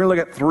 We're going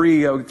to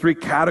look at three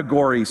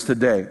categories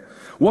today.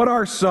 What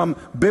are some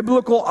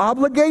biblical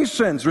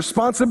obligations,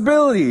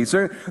 responsibilities?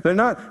 They're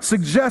not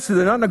suggested,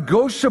 they're not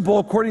negotiable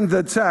according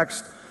to the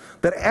text,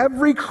 that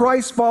every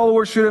Christ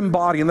follower should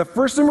embody. And the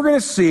first thing we're going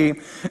to see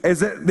is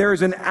that there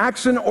is an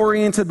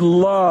action-oriented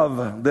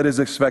love that is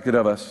expected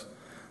of us.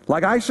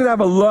 Like I should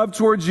have a love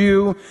towards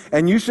you,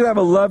 and you should have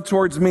a love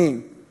towards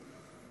me.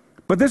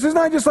 But this is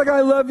not just like, I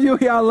love you,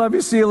 yeah, I love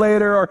you, see you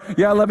later, or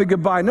yeah, I love you,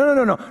 goodbye.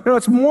 No. No,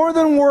 it's more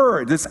than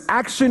words. It's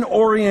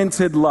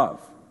action-oriented love.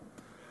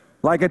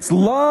 Like it's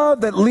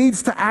love that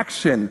leads to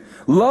action.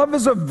 Love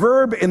is a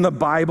verb in the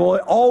Bible.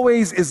 It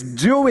always is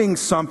doing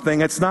something.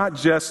 It's not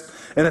just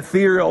an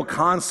ethereal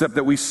concept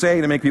that we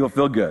say to make people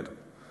feel good.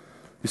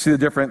 You see the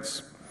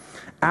difference?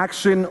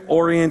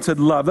 Action-oriented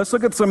love. Let's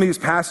look at some of these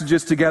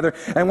passages together.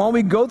 And while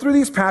we go through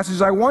these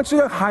passages, I want you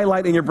to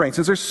highlight in your brain,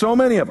 since there's so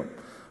many of them,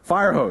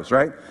 fire hose,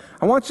 right?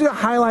 I want you to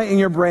highlight in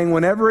your brain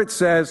whenever it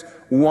says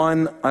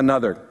one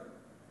another.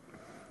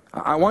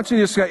 I want you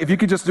to just, if you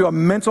could just do a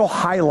mental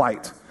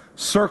highlight,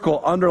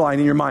 circle, underline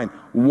in your mind,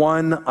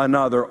 one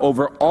another,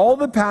 over all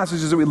the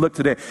passages that we look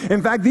today.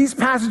 In fact, these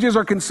passages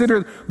are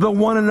considered the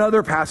one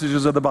another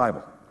passages of the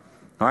Bible.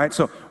 All right,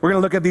 so we're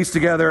going to look at these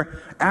together.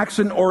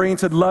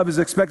 Action-oriented love is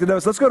expected of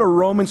us. Let's go to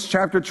Romans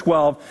chapter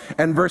 12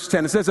 and verse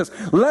 10. It says this,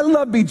 let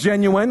love be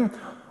genuine,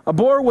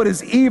 abhor what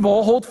is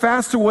evil, hold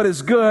fast to what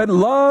is good,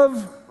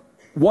 love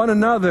one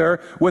another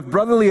with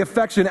brotherly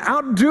affection,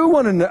 outdo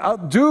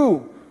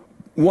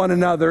one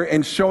another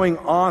in showing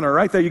honor.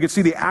 Right there you can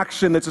see the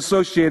action that's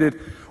associated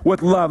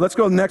with love. Let's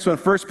go to the next one.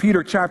 1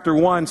 Peter chapter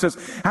 1 says,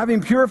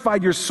 having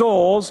purified your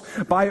souls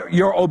by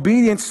your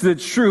obedience to the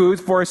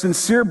truth for a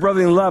sincere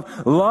brotherly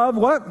love. Love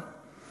what?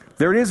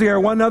 There it is here.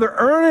 One another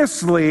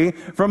earnestly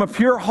from a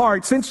pure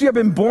heart, since you have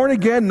been born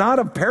again, not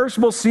of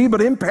perishable seed,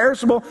 but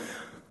imperishable,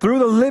 through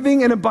the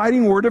living and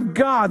abiding word of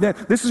God.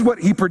 That this is what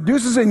he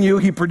produces in you.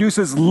 He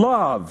produces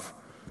love.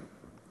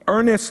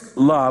 Earnest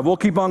love. We'll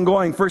keep on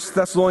going. 1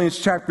 Thessalonians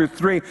chapter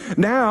 3.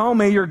 Now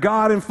may your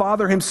God and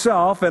Father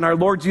himself and our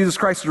Lord Jesus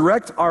Christ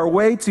direct our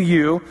way to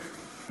you.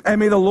 And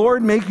may the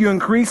Lord make you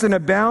increase and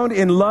abound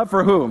in love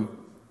for whom?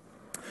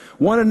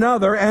 One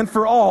another and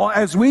for all,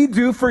 as we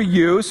do for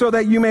you, so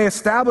that you may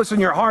establish in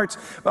your hearts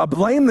a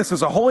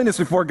blamelessness, a holiness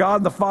before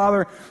God the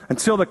Father,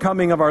 until the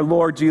coming of our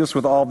Lord Jesus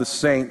with all the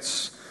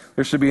saints.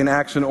 There should be an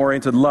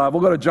action-oriented love.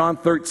 We'll go to John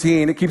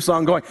 13. It keeps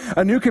on going.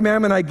 A new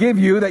commandment I give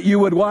you, that you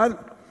would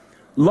what?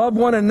 Love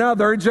one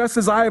another, just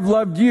as I have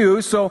loved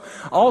you, so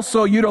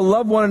also you to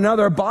love one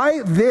another.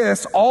 By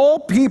this, all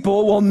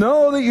people will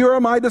know that you are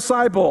my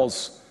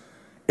disciples.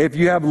 If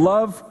you have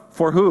love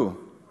for who?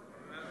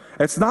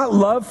 It's not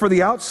love for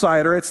the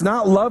outsider. It's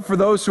not love for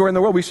those who are in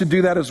the world. We should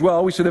do that as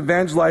well. We should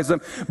evangelize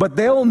them. But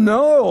they'll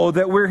know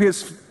that we're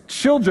his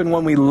children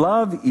when we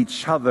love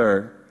each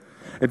other.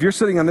 If you're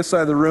sitting on this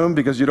side of the room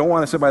because you don't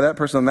want to sit by that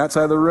person on that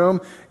side of the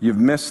room, you've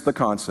missed the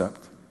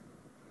concept.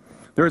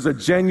 There is a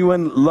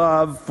genuine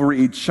love for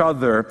each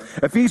other.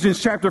 Ephesians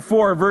chapter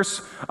 4, verse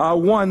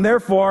 1,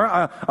 therefore,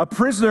 a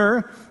prisoner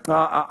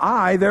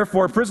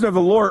of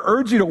the Lord,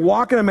 urge you to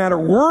walk in a manner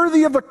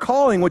worthy of the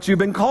calling which you've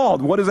been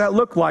called. What does that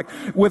look like?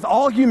 With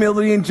all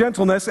humility and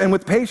gentleness and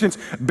with patience,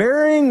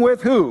 bearing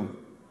with who?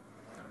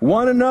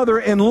 One another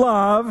in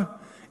love,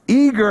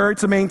 eager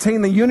to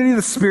maintain the unity of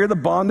the Spirit, the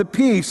bond of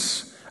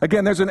peace.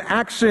 Again, there's an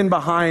action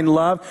behind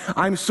love.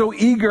 I'm so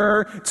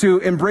eager to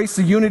embrace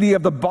the unity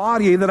of the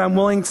body that I'm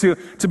willing to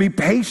be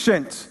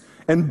patient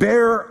and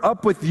bear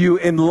up with you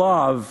in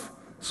love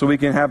so we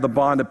can have the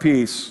bond of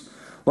peace.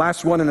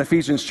 Last one in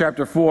Ephesians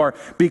chapter 4,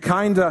 be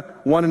kind to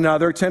one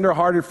another,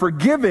 tenderhearted,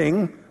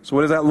 forgiving. So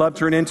what does that love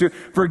turn into?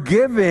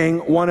 Forgiving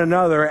one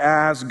another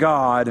as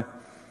God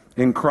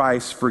in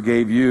Christ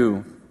forgave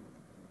you.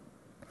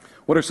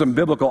 What are some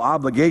biblical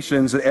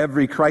obligations that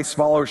every Christ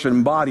follower should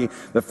embody?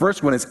 The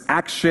first one is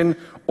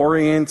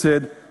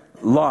action-oriented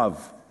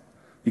love.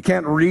 You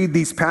can't read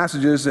these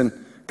passages and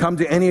come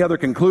to any other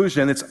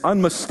conclusion. It's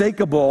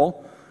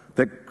unmistakable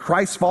that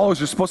Christ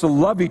followers are supposed to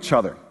love each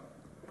other.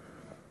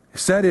 It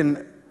said in,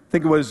 I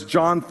think it was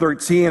John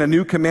 13, a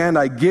new command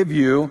I give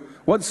you.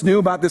 What's new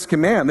about this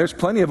command? There's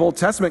plenty of Old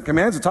Testament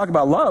commands that talk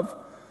about love.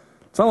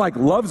 It's not like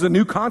love's a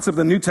new concept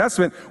in the New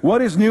Testament.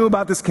 What is new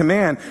about this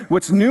command?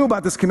 What's new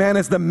about this command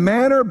is the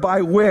manner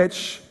by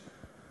which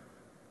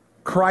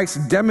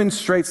Christ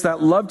demonstrates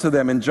that love to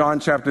them in John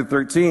chapter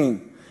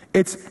 13.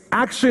 It's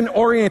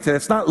action-oriented.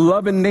 It's not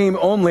love in name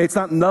only. It's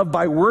not love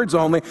by words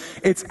only.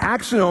 It's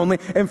action only.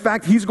 In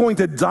fact, he's going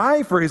to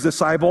die for his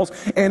disciples.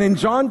 And in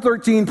John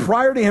 13,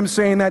 prior to him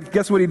saying that,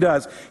 guess what he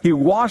does? He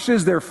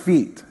washes their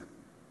feet.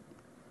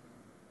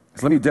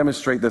 So let me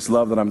demonstrate this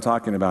love that I'm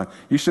talking about.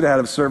 You should have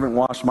had a servant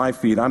wash my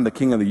feet. I'm the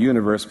king of the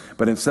universe,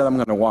 but instead I'm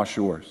going to wash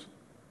yours.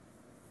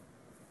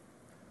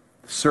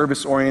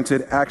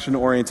 Service-oriented,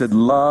 action-oriented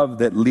love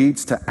that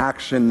leads to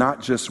action,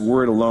 not just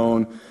word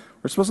alone.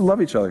 We're supposed to love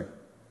each other.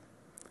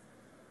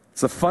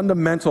 It's a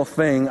fundamental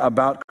thing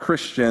about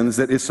Christians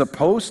that is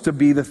supposed to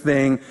be the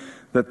thing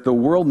that the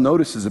world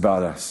notices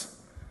about us.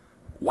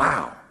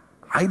 Wow,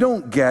 I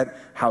don't get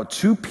how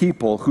two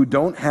people who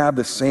don't have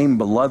the same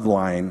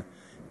bloodline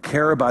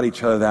care about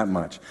each other that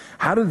much.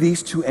 How do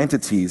these two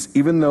entities,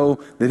 even though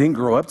they didn't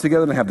grow up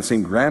together, they have the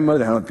same grandmother,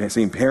 they have the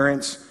same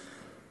parents,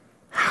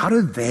 how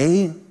do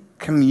they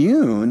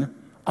commune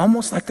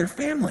almost like their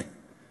family?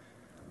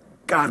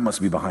 God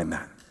must be behind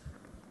that.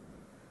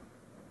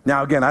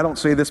 Now, again, I don't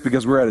say this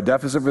because we're at a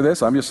deficit for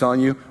this. I'm just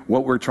telling you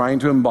what we're trying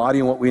to embody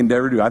and what we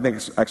endeavor to do. I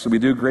think actually we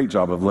do a great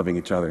job of loving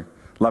each other.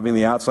 Loving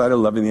the outsider,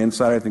 loving the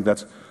insider. I think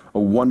that's a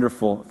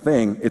wonderful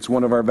thing. It's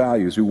one of our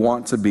values. We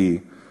want to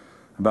be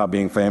about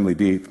being family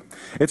deep.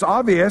 It's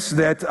obvious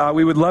that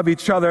we would love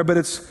each other, but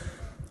it's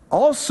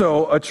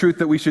also a truth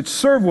that we should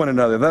serve one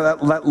another.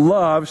 That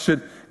love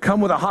should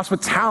come with a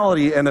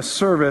hospitality and a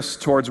service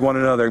towards one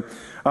another.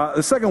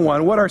 The second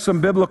one, what are some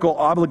biblical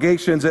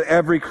obligations that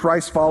every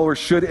Christ follower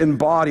should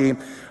embody?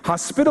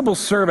 Hospitable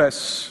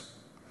service.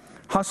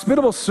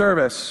 Hospitable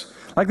service.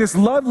 Like this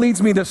love leads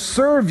me to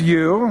serve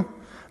you.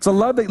 It's a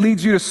love that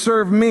leads you to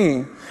serve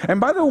me. And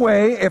by the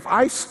way, if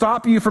I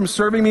stop you from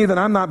serving me, then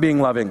I'm not being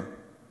loving.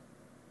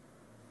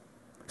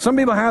 Some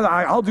people have,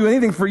 I'll do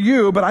anything for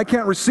you, but I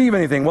can't receive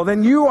anything. Well,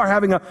 then you are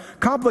having a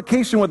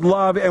complication with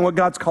love and what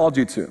God's called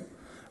you to.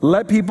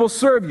 Let people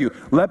serve you.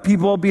 Let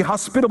people be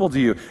hospitable to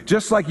you.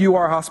 Just like you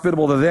are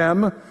hospitable to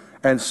them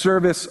and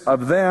service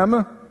of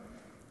them,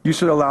 you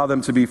should allow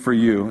them to be for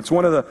you. It's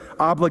one of the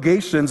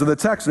obligations of the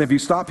text. And if you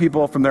stop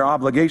people from their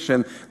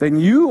obligation, then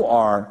you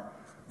are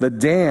the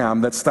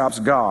dam that stops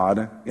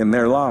God in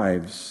their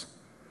lives.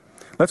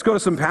 Let's go to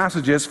some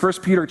passages. 1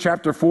 Peter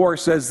chapter 4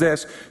 says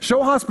this,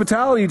 show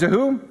hospitality to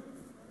whom?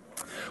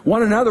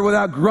 One another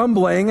without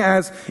grumbling,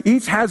 as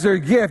each has their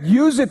gift.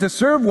 Use it to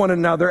serve one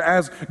another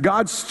as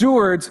God's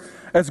stewards,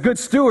 as good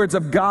stewards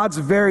of God's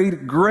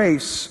varied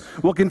grace.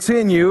 We'll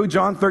continue.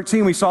 John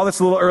 13, we saw this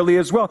a little early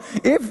as well.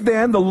 If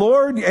then the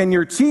Lord and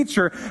your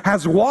teacher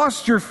has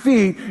washed your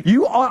feet,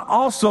 you ought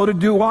also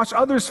to wash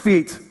others'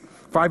 feet.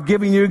 For I've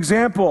given you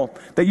example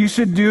that you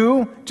should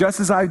do just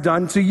as I've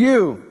done to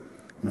you.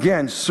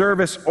 Again,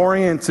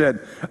 service-oriented.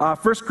 1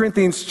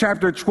 Corinthians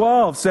chapter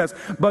 12 says,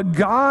 but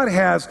God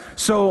has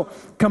so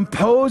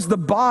composed the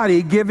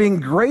body,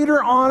 giving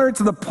greater honor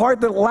to the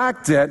part that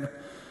lacked it,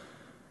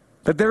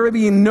 that there may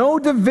be no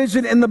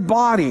division in the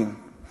body,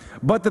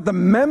 but that the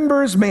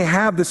members may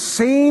have the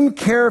same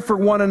care for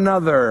one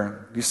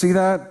another. Do you see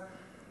that?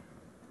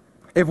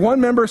 If one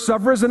member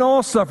suffers, then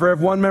all suffer. If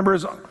one member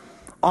is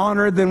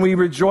honored, then we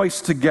rejoice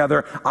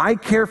together. I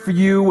care for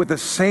you with the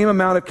same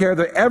amount of care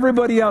that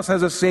everybody else has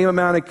the same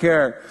amount of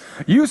care.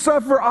 You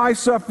suffer, I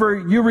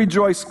suffer. You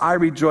rejoice, I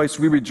rejoice.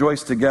 We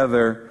rejoice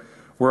together.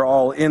 We're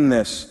all in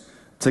this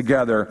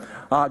together.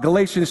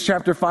 Galatians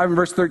chapter 5 and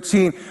verse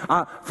 13.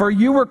 For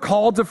you were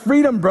called to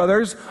freedom,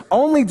 brothers.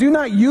 Only do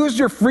not use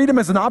your freedom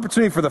as an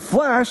opportunity for the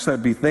flesh. That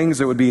would be things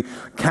that would be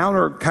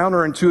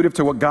counterintuitive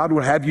to what God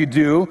would have you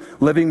do,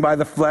 living by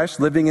the flesh,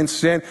 living in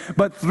sin.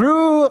 But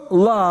through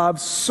love,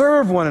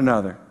 serve one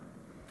another.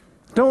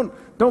 Don't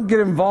get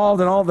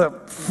involved in all the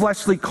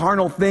fleshly,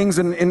 carnal things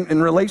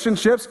in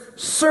relationships.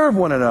 Serve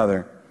one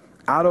another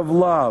out of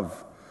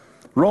love.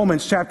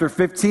 Romans chapter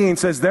 15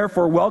 says,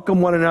 therefore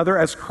welcome one another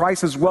as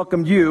Christ has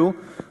welcomed you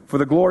for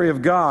the glory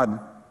of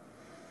God.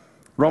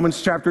 Romans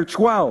chapter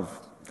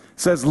 12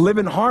 says, live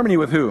in harmony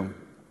with who?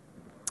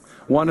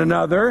 One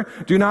another.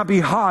 Do not be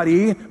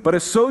haughty, but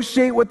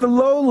associate with the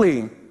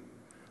lowly.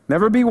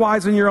 Never be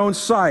wise in your own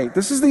sight.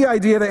 This is the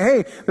idea that,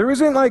 hey, there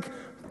isn't like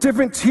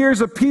different tiers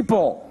of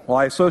people. Well,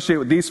 I associate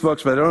with these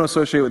folks, but I don't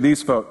associate with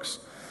these folks.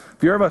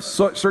 If you're of a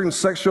certain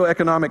sexual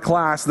economic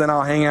class, then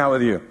I'll hang out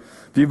with you.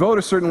 If you vote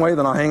a certain way,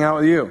 then I'll hang out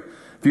with you.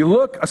 If you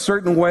look a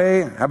certain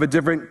way, have a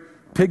different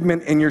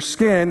pigment in your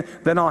skin,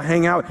 then I'll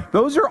hang out.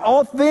 Those are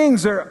all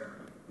things that are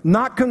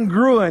not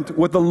congruent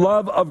with the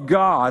love of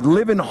God.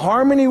 Live in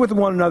harmony with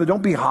one another.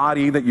 Don't be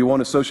haughty that you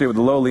won't associate with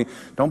the lowly.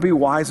 Don't be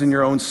wise in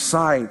your own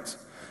sight.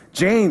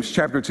 James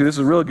chapter 2, this is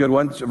a really good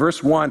one.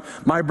 Verse 1,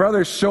 my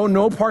brothers, show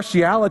no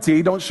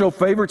partiality. Don't show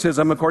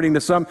favoritism according to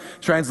some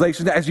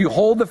translations, as you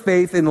hold the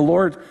faith in the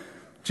Lord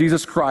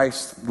Jesus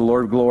Christ, the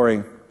Lord of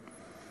glory.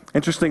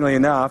 Interestingly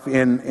enough,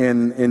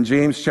 in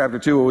James chapter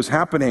 2, what was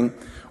happening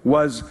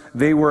was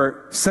they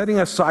were setting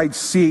aside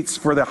seats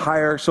for the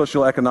higher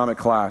socioeconomic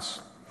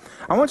class.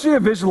 I want you to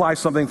visualize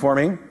something for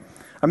me.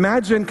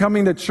 Imagine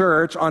coming to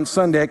church on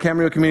Sunday at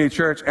Camarillo Community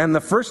Church, and the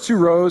first two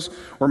rows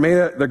were made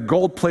of the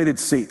gold-plated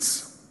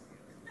seats.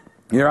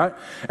 You right?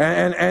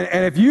 And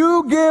if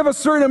you give a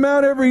certain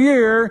amount every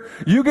year,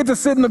 you get to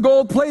sit in the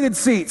gold-plated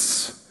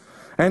seats.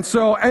 And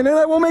then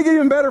that will make it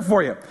even better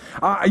for you.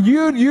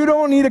 You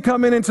don't need to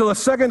come in until the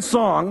second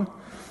song,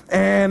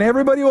 and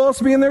everybody will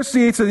also be in their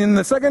seats. And in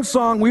the second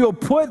song, we will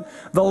put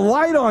the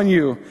light on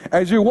you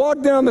as you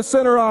walk down the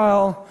center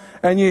aisle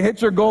and you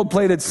hit your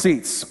gold-plated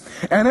seats.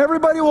 And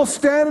everybody will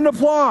stand and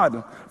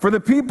applaud for the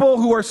people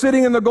who are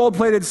sitting in the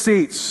gold-plated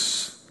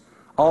seats,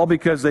 all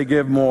because they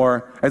give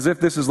more, as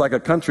if this is like a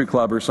country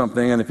club or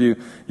something. And if you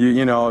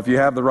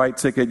have the right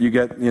ticket, you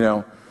get,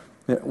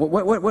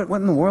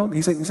 what in the world?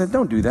 He said,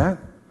 don't do that.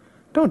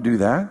 Don't do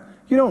that.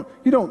 You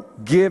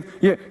don't give.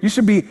 You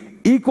should be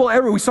equal.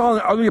 We saw in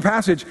the earlier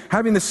passage,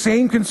 having the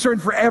same concern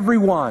for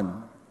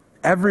everyone.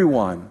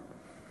 Everyone.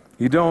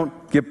 You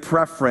don't give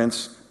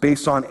preference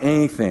based on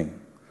anything.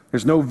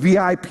 There's no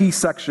VIP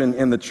section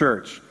in the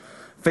church.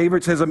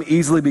 Favoritism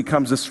easily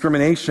becomes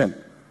discrimination.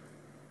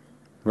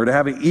 We're to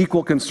have an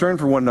equal concern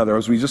for one another,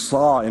 as we just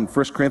saw in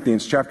 1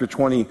 Corinthians chapter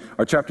 20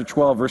 or chapter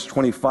 12, verse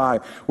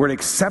 25. We're to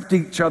accept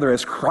each other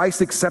as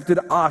Christ accepted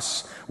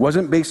us.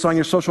 Wasn't based on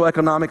your social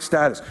economic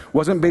status.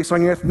 Wasn't based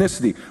on your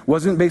ethnicity.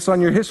 Wasn't based on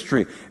your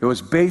history. It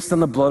was based on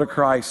the blood of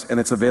Christ, and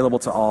it's available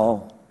to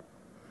all.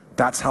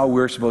 That's how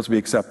we're supposed to be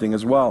accepting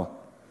as well.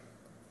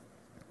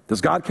 Does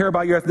God care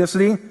about your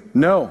ethnicity?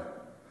 No.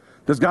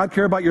 Does God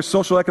care about your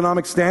social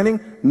economic standing?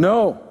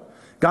 No.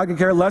 God can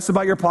care less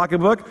about your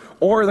pocketbook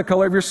or the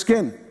color of your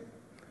skin.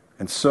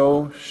 And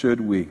so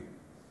should we.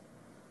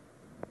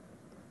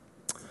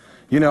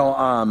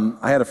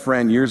 I had a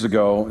friend years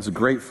ago. He's a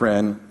great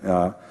friend.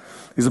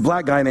 He's a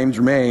black guy named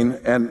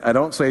Jermaine. And I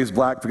don't say he's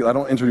black because I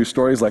don't introduce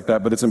stories like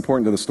that, but it's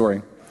important to the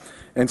story.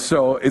 And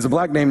so it's a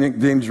black named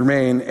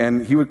Jermaine,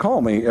 and he would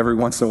call me every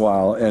once in a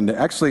while. And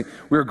actually,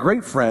 we were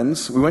great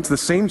friends. We went to the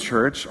same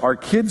church. Our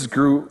kids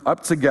grew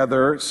up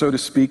together, so to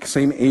speak,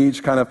 same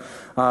age kind of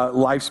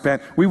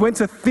lifespan. We went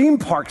to theme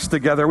parks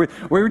together. We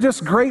were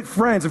just great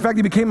friends. In fact,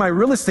 he became my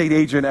real estate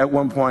agent at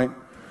one point.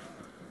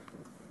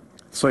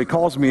 So he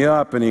calls me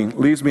up and he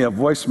leaves me a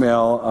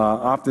voicemail.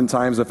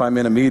 Oftentimes, if I'm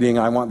in a meeting,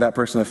 I want that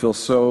person to feel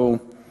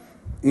so,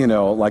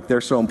 like they're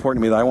so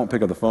important to me that I won't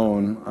pick up the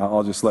phone.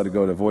 I'll just let it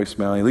go to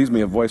voicemail. He leaves me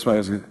a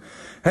voicemail. He goes,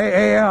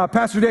 hey,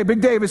 Pastor Dave,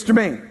 Big Dave, it's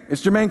Jermaine.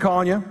 It's Jermaine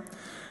calling you.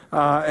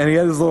 And he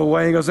has his little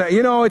way. He goes,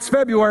 it's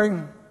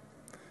February.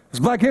 It's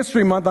Black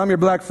History Month. I'm your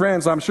black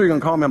friend, so I'm sure you're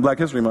going to call me on Black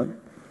History Month.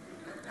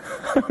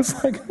 I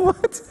was like,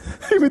 what?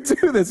 He would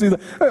do this. He's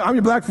like, hey, I'm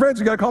your black friend,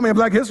 so you got to call me on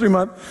Black History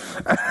Month.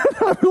 And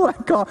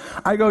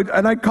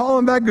I call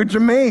him back, go,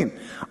 Jermaine,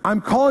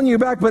 I'm calling you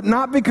back, but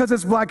not because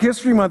it's Black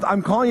History Month.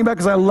 I'm calling you back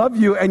because I love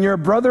you, and you're a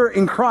brother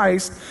in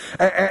Christ.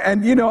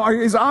 And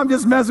I'm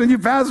just messing with you,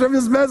 Pastor. I'm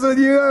just messing with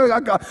you.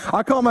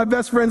 I call my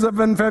best friends up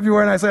in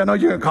February, and I say, I know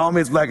you're going to call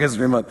me. It's Black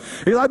History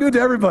Month. He's like, I do it to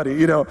everybody,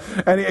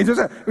 And it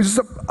was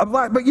just a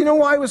black. But you know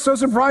why it was so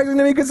surprising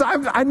to me? Because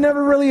I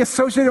never really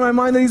associated in my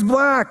mind that he's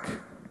black.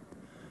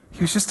 He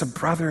was just a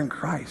brother in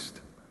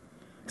Christ.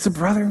 He's a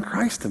brother in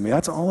Christ to me.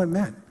 That's all it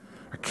meant.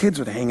 Our kids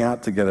would hang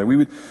out together.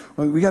 We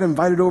got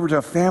invited over to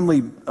a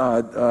family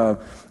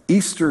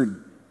Easter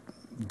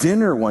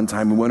dinner one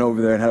time. We went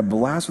over there and had a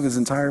blast with his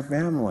entire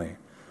family. There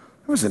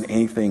wasn't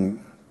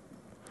anything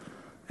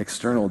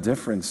external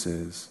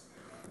differences.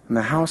 In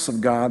the house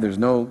of God, there's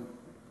no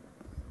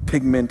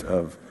pigment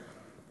of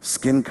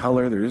skin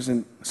color. There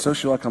isn't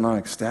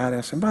socioeconomic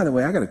status. And by the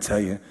way, I got to tell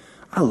you,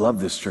 I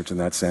love this church in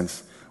that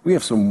sense. We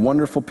have some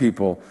wonderful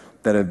people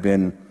that have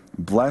been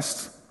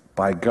blessed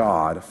by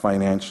God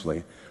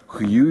financially,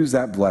 who use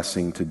that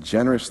blessing to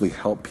generously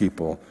help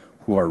people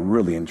who are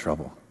really in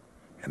trouble.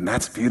 And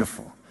that's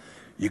beautiful.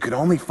 You can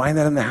only find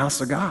that in the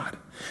house of God.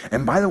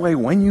 And by the way,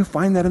 when you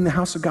find that in the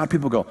house of God,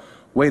 people go,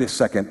 wait a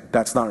second,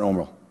 that's not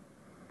normal.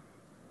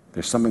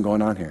 There's something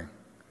going on here.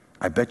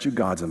 I bet you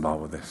God's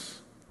involved with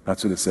this.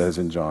 That's what it says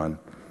in John,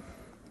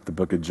 the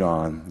book of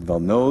John. They'll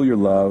know your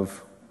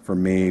love for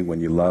me when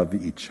you love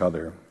each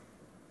other.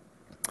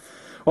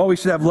 Well, we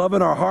should have love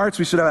in our hearts.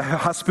 We should have a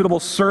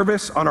hospitable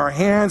service on our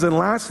hands. And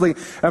lastly,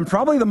 and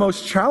probably the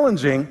most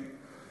challenging,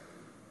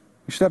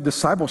 we should have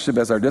discipleship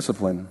as our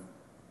discipline.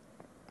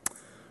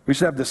 We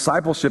should have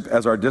discipleship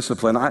as our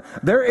discipline.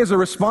 There is a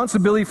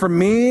responsibility for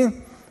me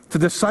to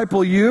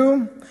disciple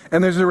you,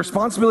 and there's a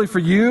responsibility for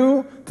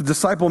you to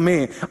disciple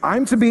me.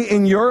 I'm to be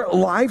in your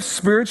life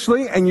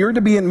spiritually, and you're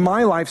to be in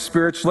my life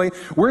spiritually.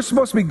 We're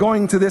supposed to be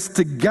going to this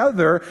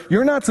together.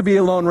 You're not to be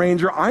a lone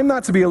ranger. I'm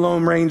not to be a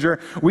lone ranger.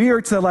 We are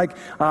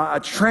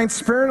to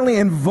transparently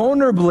and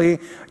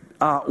vulnerably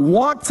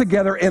walk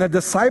together in a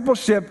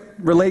discipleship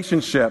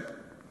relationship.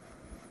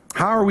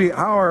 What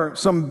are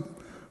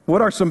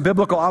some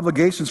biblical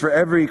obligations for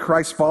every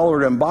Christ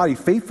follower to embody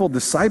faithful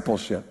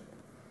discipleship?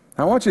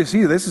 I want you to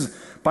see this is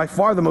by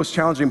far the most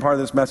challenging part of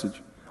this message.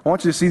 I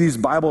want you to see these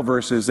Bible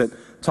verses that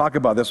talk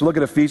about this. We'll look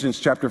at Ephesians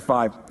chapter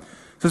 5. It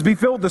says, be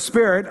filled with the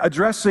Spirit,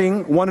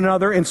 addressing one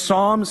another in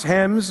psalms,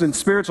 hymns, and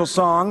spiritual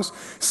songs,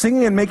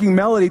 singing and making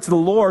melody to the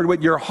Lord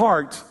with your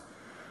heart.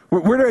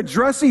 We're to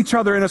address each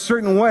other in a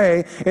certain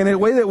way, in a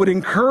way that would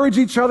encourage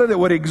each other, that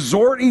would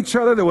exhort each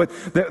other,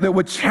 that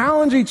would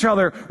challenge each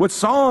other with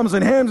psalms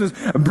and hymns.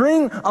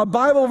 Bring a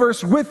Bible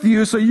verse with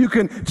you so you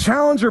can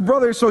challenge your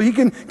brother so he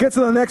can get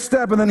to the next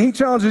step, and then he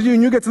challenges you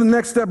and you get to the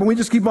next step, and we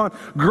just keep on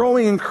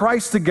growing in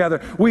Christ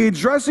together. We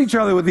address each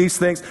other with these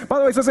things. By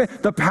the way, it's not saying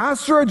the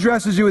pastor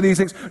addresses you with these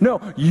things. No,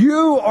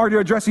 you are to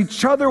address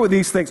each other with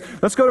these things.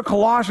 Let's go to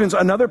Colossians,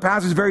 another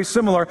passage very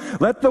similar.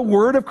 Let the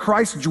word of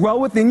Christ dwell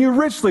within you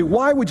richly.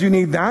 Why would you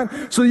need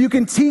that? So you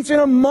can teach and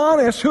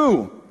admonish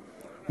who?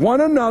 One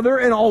another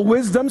in all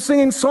wisdom,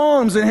 singing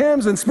psalms and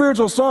hymns and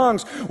spiritual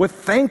songs with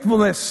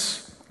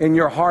thankfulness in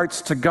your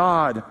hearts to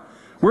God.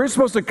 We're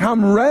supposed to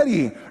come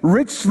ready,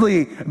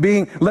 richly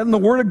letting the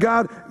word of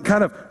God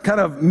kind of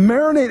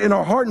marinate in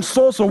our heart and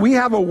soul, so we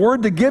have a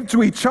word to give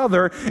to each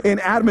other in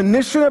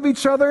admonition of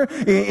each other,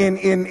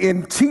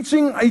 in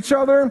teaching each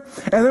other,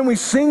 and then we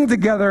sing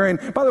together.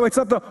 And by the way, it's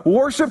not the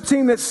worship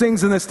team that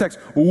sings in this text.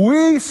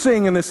 We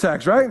sing in this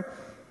text, right?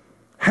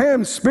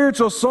 Hymns,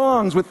 spiritual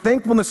songs with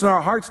thankfulness in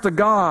our hearts to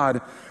God.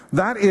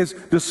 That is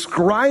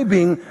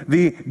describing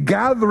the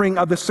gathering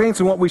of the saints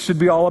and what we should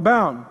be all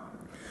about.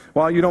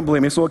 Well, you don't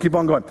believe me, so we'll keep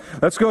on going.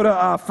 Let's go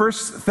to 1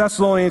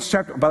 Thessalonians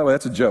chapter. By the way,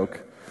 that's a joke.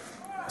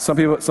 Some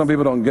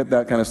people don't get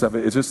that kind of stuff.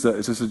 It's just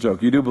a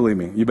joke. You do believe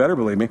me. You better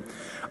believe me.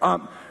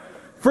 1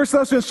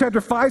 Thessalonians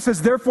chapter 5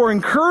 says, therefore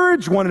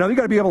encourage one another. You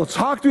got to be able to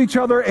talk to each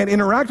other and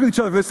interact with each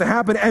other for this to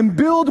happen, and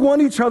build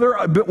one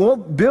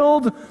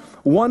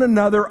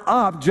another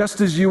up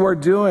just as you are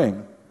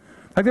doing.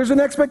 Like there's an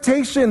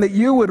expectation that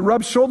you would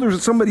rub shoulders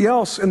with somebody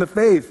else in the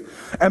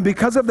faith, and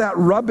because of that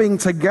rubbing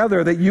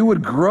together, that you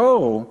would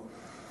grow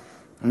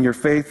in your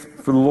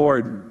faith for the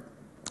Lord.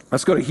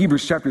 Let's go to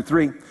Hebrews chapter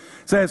 3. It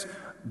says,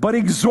 but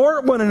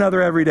exhort one another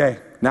every day,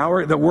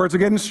 Now the words are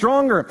getting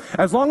stronger.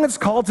 As long as it's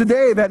called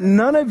today, that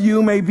none of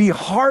you may be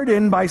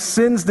hardened by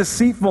sin's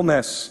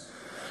deceitfulness.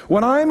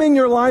 When I'm in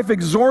your life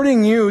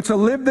exhorting you to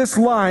live this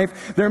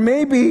life, there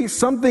may be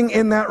something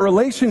in that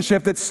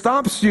relationship that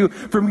stops you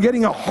from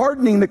getting a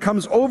hardening that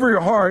comes over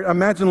your heart.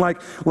 Imagine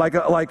like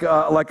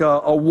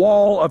a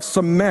wall of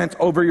cement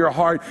over your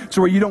heart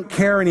to where you don't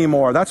care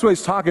anymore. That's what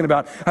he's talking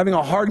about, having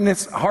a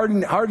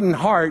hardened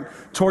heart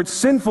towards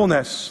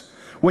sinfulness.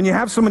 When you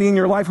have somebody in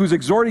your life who's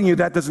exhorting you,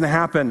 that doesn't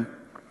happen.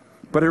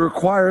 But it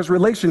requires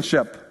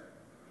relationship,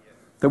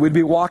 that we'd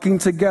be walking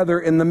together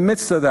in the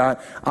midst of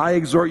that. I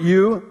exhort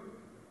you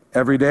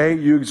every day.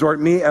 You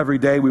exhort me every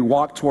day. We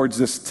walk towards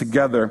this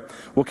together.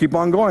 We'll keep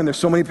on going. There's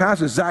so many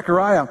passages.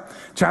 Zechariah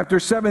chapter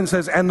 7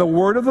 says, and the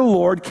word of the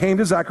Lord came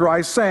to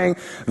Zechariah saying,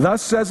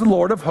 thus says the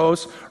Lord of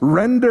hosts,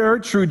 render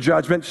true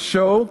judgment,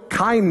 show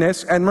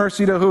kindness and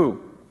mercy to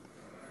who?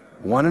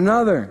 One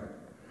another.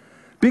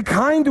 Be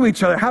kind to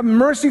each other. Have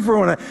mercy for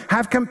one another.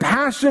 Have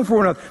compassion for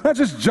one another. Not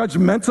just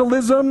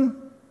judgmentalism.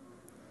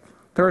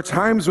 There are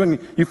times when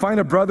you find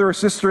a brother or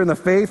sister in the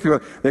faith who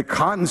they're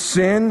caught in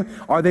sin.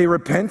 Are they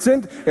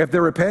repentant? If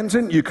they're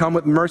repentant, you come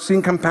with mercy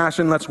and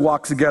compassion. Let's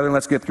walk together and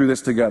let's get through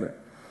this together.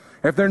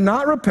 If they're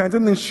not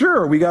repentant, then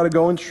sure, we got to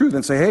go in truth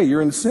and say, hey,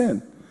 you're in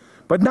sin.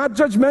 But not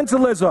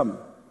judgmentalism,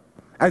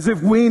 as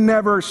if we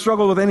never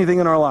struggled with anything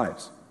in our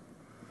lives.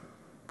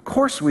 Of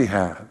course we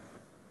have.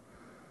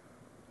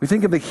 We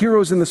think of the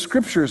heroes in the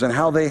scriptures and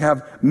how they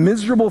have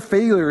miserable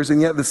failures,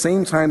 and yet at the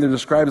same time they're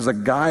described as a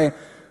guy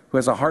who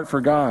has a heart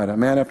for God, a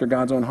man after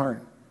God's own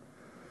heart.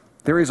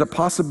 There is a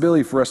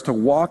possibility for us to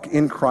walk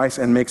in Christ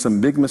and make some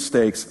big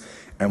mistakes,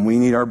 and we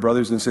need our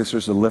brothers and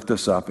sisters to lift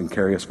us up and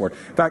carry us forward.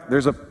 In fact,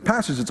 there's a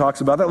passage that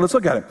talks about that. Let's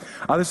look at it.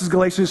 This is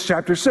Galatians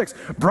chapter 6.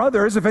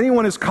 Brothers, if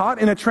anyone is caught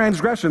in a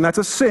transgression, that's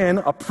a sin,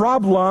 a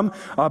problem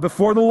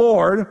before the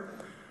Lord,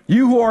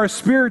 you who are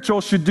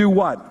spiritual should do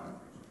what?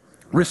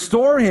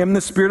 Restore him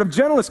the spirit of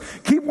gentleness.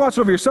 Keep watch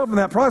over yourself in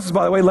that process,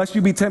 by the way, lest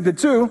you be tempted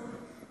too.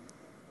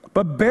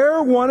 But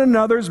bear one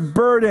another's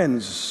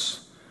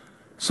burdens.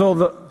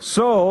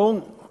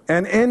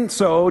 And in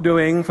so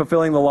doing,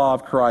 fulfilling the law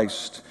of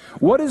Christ.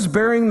 What does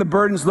bearing the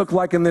burdens look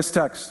like in this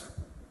text?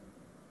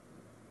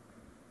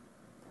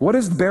 What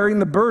does bearing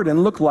the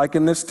burden look like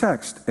in this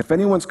text? If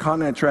anyone's caught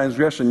in a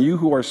transgression, you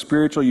who are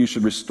spiritual, you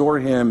should restore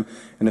him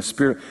in a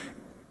spirit.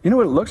 You know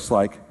what it looks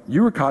like?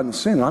 You were caught in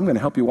sin, and I'm going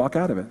to help you walk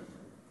out of it.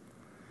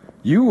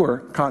 You were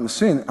caught in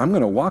sin, I'm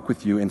going to walk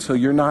with you until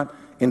you're not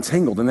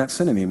entangled in that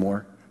sin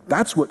anymore.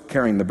 That's what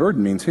carrying the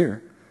burden means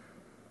here.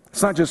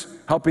 It's not just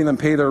helping them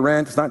pay their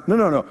rent. It's not,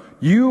 no.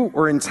 You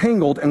are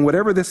entangled in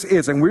whatever this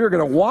is, and we are going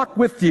to walk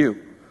with you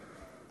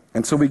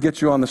until we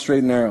get you on the straight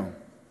and narrow.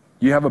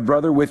 You have a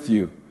brother with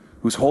you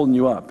who's holding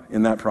you up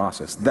in that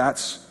process.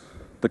 That's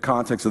the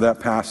context of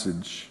that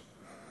passage.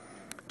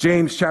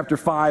 James chapter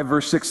 5,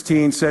 verse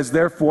 16 says,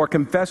 therefore,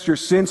 confess your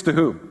sins to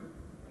who?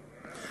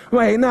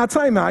 Wait, now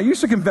time out. You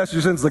should confess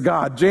your sins to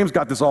God. James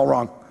got this all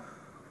wrong.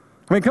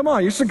 I mean, come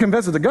on, you should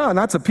confess it to God,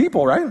 not to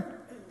people, right?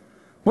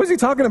 What is he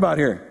talking about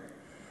here?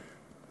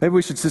 Maybe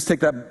we should just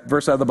take that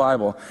verse out of the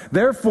Bible.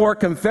 Therefore,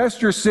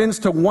 confess your sins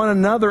to one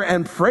another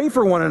and pray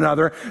for one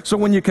another. So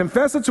when you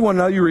confess it to one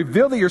another, you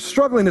reveal that you're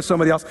struggling to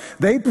somebody else.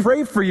 They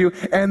pray for you,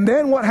 and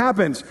then what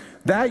happens?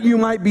 That you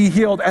might be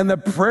healed. And the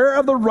prayer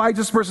of the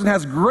righteous person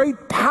has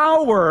great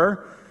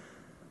power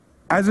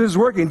as it is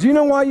working. Do you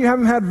know why you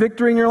haven't had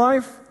victory in your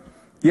life?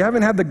 You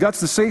haven't had the guts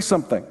to say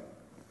something.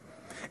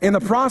 In the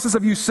process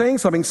of you saying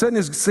something,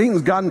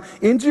 Satan's gotten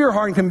into your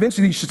heart and convinced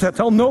you that you should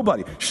tell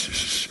nobody.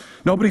 Shh.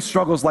 Nobody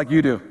struggles like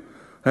you do.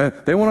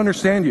 They won't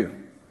understand you.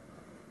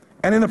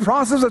 And in the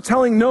process of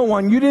telling no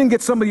one, you didn't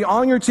get somebody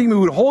on your team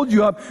who would hold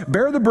you up,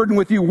 bear the burden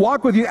with you,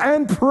 walk with you,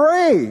 and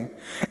pray.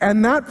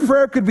 And that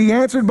prayer could be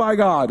answered by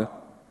God.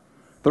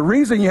 The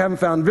reason you haven't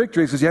found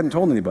victory is because you hadn't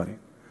told anybody.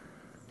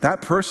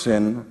 That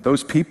person,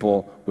 those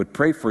people, would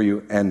pray for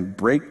you and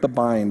break the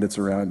bind that's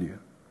around you.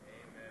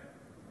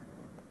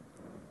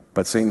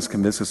 But Satan's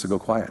convinced us to go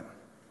quiet.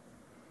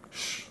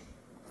 Shh.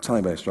 Don't tell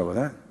anybody I struggle with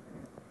that.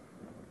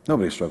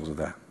 Nobody struggles with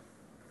that.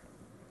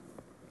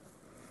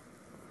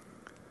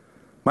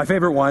 My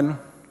favorite one,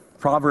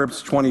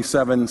 Proverbs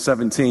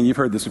 27:17. You've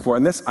heard this before.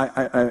 And this,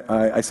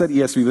 I said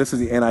ESV, this is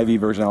the NIV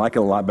version. I like it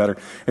a lot better.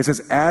 It says,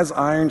 as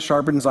iron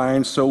sharpens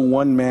iron, so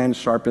one man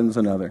sharpens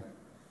another.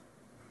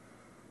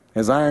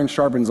 As iron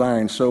sharpens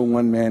iron, so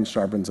one man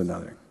sharpens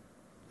another.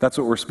 That's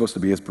what we're supposed to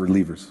be as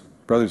believers,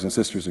 brothers and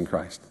sisters in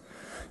Christ.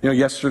 You know,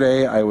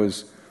 yesterday I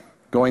was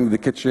going to the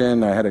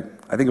kitchen. I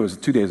think it was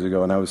 2 days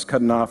ago, and I was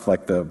cutting off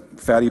like the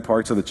fatty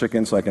parts of the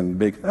chicken so I can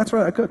bake. That's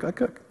right, I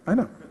cook. I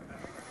know.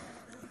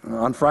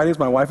 On Fridays,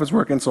 my wife was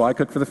working, so I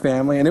cooked for the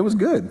family, and it was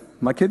good.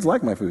 My kids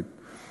like my food.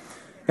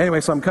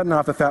 Anyway, so I'm cutting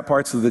off the fat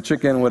parts of the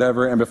chicken,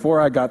 whatever, and before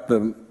I got I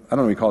don't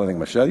know what you call it,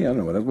 machete? I don't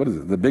know, what is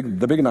it? The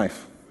big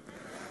knife.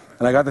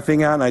 And I got the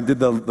thing out, and I did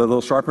the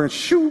little sharpener,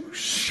 shoo,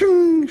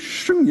 shing,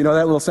 shing. You know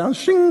that little sound?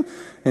 Shing.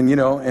 And, you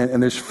know,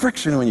 and there's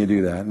friction when you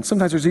do that. And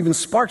sometimes there's even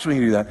sparks when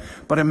you do that.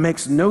 But it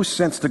makes no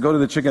sense to go to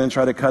the chicken and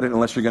try to cut it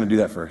unless you're going to do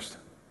that first.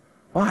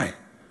 Why?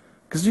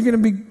 because you're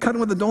going to be cutting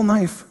with a dull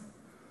knife.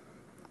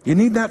 You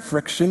need that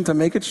friction to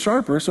make it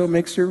sharper so it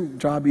makes your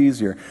job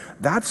easier.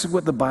 That's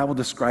what the Bible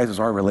describes as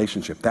our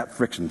relationship, that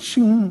friction.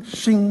 Shing,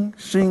 shing,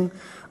 shing.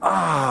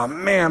 Ah,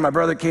 man, my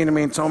brother came to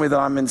me and told me that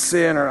I'm in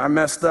sin or I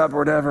messed up or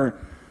whatever.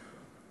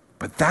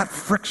 But that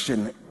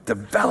friction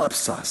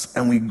develops us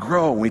and we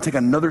grow and we take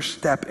another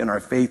step in our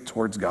faith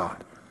towards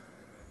God.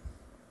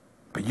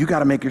 But you got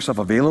to make yourself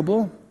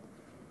available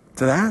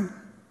to that.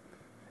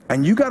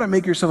 And you got to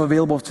make yourself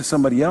available to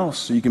somebody else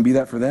so you can be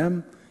that for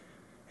them.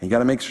 And you got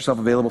to make yourself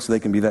available so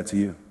they can be that to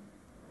you.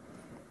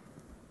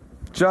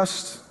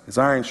 Just as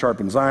iron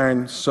sharpens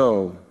iron,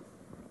 so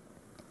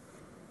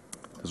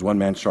does one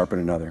man sharpen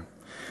another.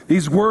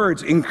 These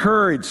words,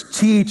 encourage,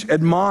 teach,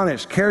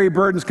 admonish, carry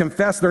burdens,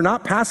 confess, they're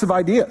not passive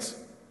ideas.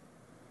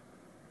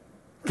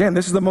 Again,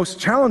 this is the most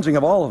challenging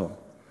of all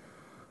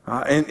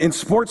of them. In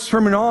sports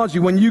terminology,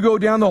 when you go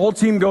down, the whole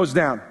team goes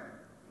down.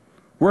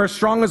 We're as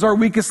strong as our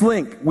weakest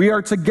link. We are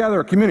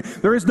together, community.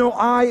 There is no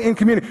I in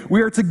community.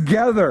 We are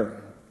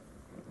together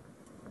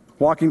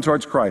walking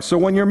towards Christ. So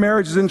when your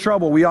marriage is in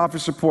trouble, we offer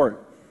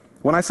support.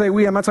 When I say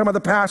we, I'm not talking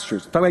about the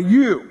pastors. I'm talking about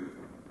you.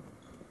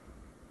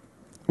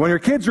 When your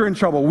kids are in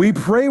trouble, we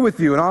pray with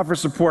you and offer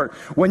support.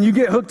 When you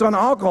get hooked on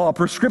alcohol,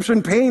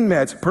 prescription pain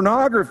meds,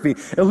 pornography,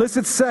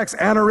 illicit sex,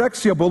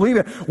 anorexia,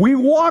 bulimia, we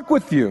walk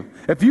with you.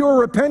 If you are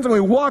repentant,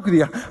 we walk with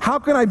you. How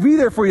can I be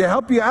there for you to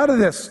help you out of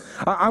this?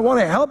 I want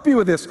to help you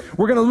with this.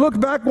 We're going to look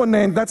back one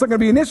day and that's not going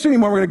to be an issue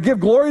anymore. We're going to give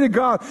glory to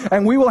God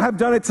and we will have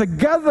done it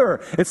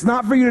together. It's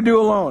not for you to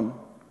do alone.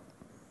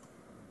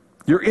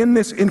 You're in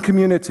this in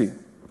community.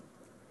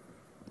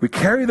 We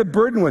carry the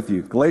burden with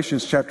you.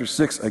 Galatians chapter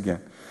 6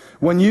 again.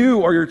 When you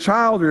or your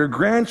child or your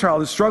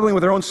grandchild is struggling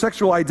with their own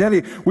sexual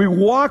identity, we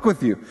walk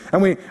with you. And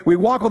we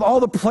walk with all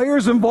the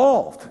players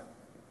involved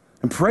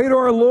and pray to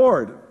our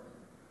Lord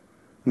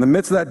in the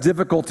midst of that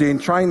difficulty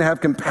and trying to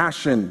have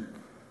compassion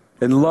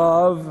and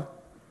love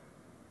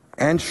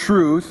and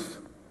truth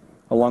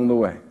along the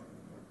way.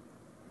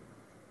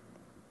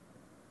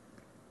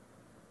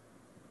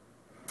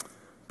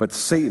 But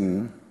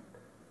Satan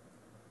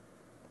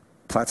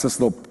plants this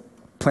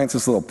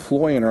little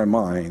ploy in our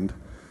mind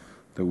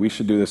that we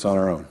should do this on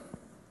our own.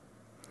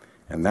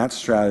 And that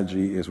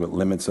strategy is what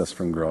limits us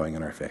from growing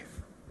in our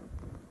faith.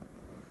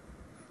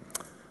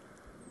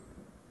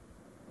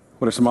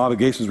 What are some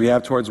obligations we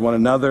have towards one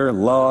another?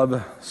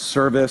 Love,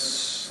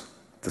 service,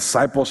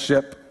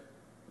 discipleship.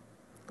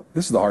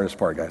 This is the hardest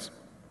part, guys.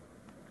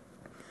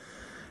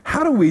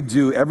 How do we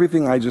do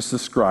everything I just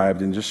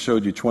described and just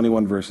showed you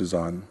 21 verses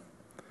on?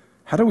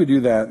 How do we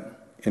do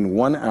that in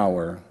 1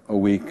 hour a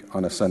week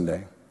on a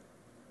Sunday?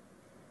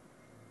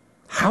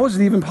 How is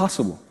it even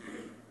possible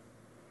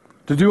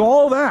to do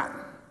all that?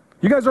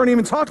 You guys aren't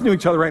even talking to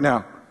each other right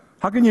now.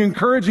 How can you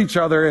encourage each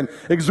other and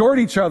exhort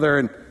each other?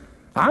 And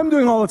I'm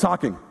doing all the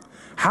talking.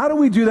 How do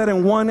we do that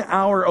in 1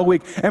 hour a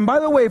week? And by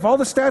the way, if all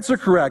the stats are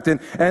correct,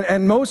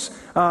 and most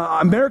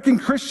American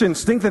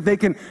Christians think that they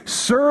can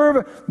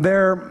serve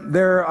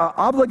their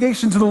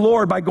obligation to the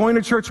Lord by going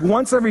to church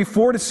once every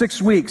 4 to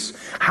 6 weeks,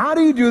 how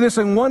do you do this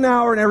in 1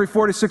 hour in every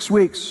 4 to 6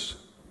 weeks?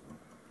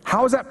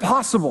 How is that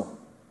possible?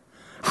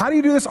 How do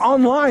you do this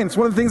online? It's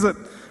one of the things that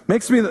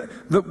makes me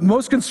the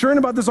most concerned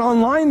about this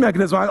online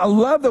mechanism. I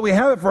love that we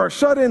have it for our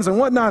shut-ins and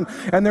whatnot,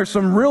 and there's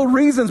some real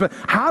reasons, but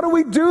how do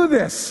we do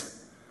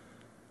this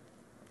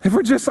if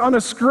we're just on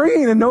a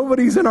screen and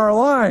nobody's in our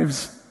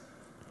lives?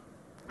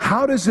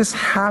 How does this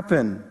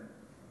happen?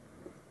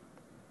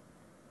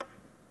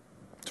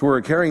 So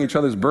we're carrying each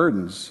other's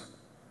burdens,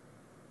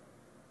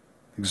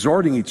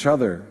 exhorting each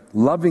other,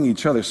 loving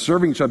each other,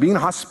 serving each other, being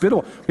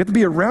hospitable. We have to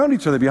be around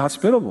each other, be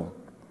hospitable.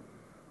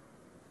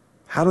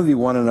 How do the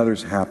one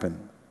another's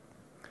happen?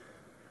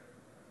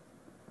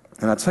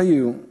 And I'll tell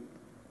you,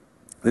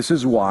 this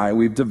is why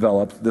we've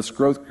developed this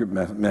growth group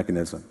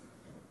mechanism.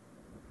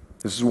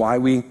 This is why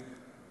we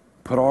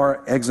put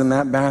our eggs in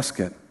that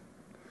basket.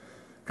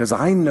 Because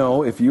I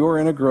know if you are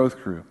in a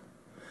growth group,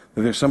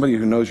 that there's somebody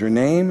who knows your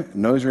name,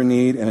 knows your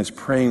need, and is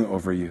praying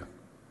over you.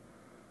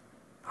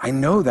 I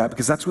know that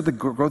because that's what the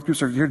growth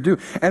groups are here to do.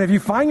 And if you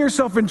find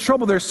yourself in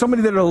trouble, there's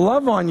somebody that will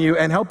love on you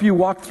and help you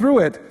walk through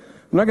it.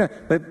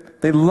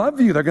 They love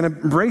you. They're going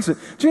to embrace it.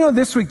 Do you know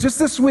just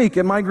this week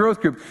in my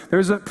growth group,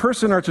 there's a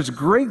person in our church,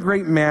 great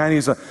man.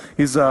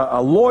 He's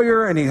a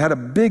lawyer, and he had a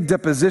big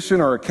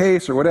deposition or a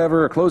case or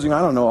whatever, or closing. I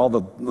don't know all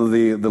the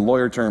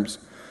lawyer terms.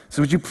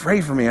 So would you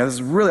pray for me?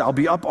 I'll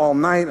be up all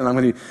night, and I'm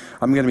going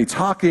to be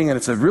talking, and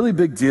it's a really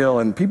big deal,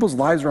 and people's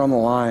lives are on the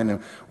line.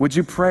 And would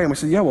you pray? And we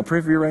said, yeah, we'll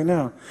pray for you right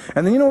now.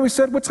 And then you know what we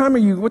said? What time are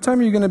you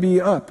going to be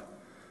up?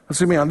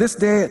 Listen to me, on this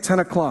day at 10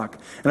 o'clock,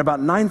 and about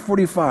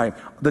 9:45,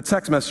 the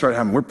text message started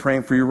happening. We're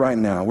praying for you right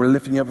now. We're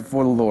lifting you up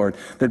before the Lord.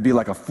 There'd be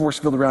like a force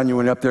field around you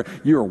when you're up there.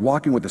 You are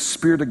walking with the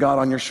Spirit of God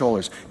on your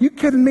shoulders. You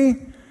kidding me?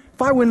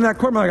 If I went in that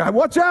court, I'm like,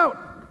 watch out.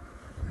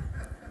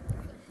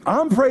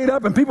 I'm prayed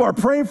up, and people are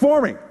praying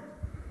for me.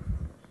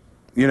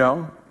 You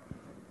know,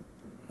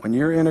 when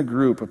you're in a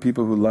group of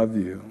people who love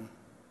you,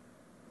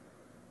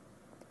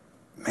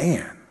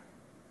 man,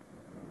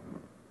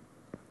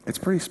 it's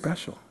pretty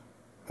special.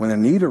 when a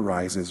need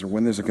arises or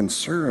when there's a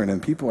concern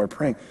and people are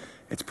praying,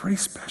 it's pretty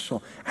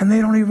special. And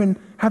they don't even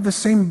have the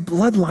same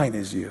bloodline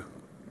as you.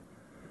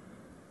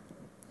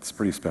 It's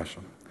pretty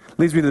special.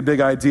 Leads me to the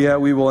big idea.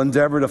 We will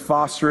endeavor to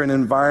foster an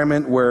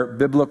environment where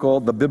the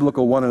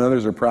biblical one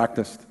another's are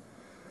practiced.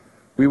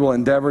 We will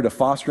endeavor to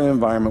foster an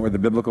environment where the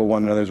biblical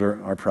one another's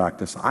are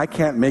practiced. I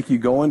can't make you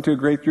go into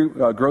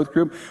a growth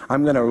group.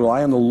 I'm going to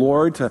rely on the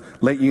Lord to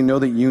let you know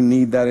that you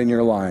need that in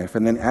your life.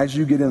 And then as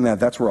you get in that,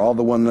 that's where all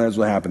the one another's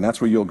will happen.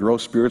 That's where you'll grow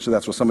spiritually.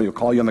 That's where somebody will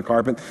call you on the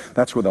carpet.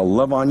 That's where they'll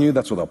love on you.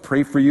 That's where they'll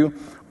pray for you.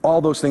 All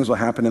those things will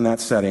happen in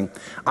that setting.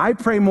 I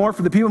pray more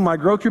for the people in my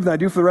growth group than I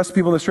do for the rest of the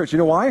people in this church. You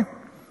know why?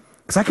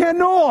 Because I can't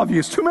know all of you.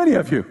 It's too many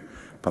of you.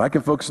 But I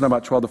can focus on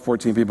about 12 to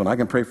 14 people, and I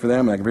can pray for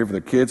them, and I can pray for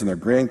their kids and their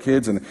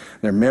grandkids and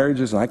their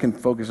marriages, and I can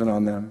focus in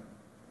on them.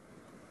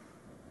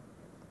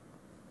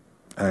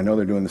 And I know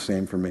they're doing the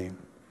same for me.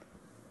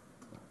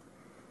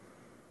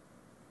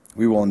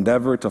 We will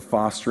endeavor to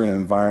foster an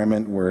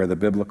environment where the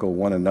biblical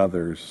one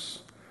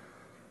another's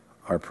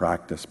are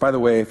practiced. By the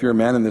way, if you're a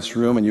man in this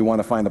room and you want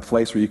to find a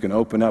place where you can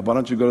open up, why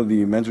don't you go to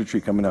the men's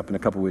retreat coming up in a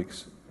couple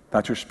weeks?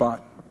 That's your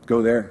spot.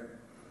 Go there.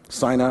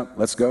 Sign up.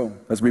 Let's go.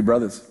 Let's be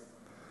brothers.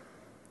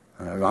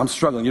 I'm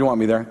struggling. You don't want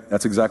me there.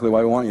 That's exactly why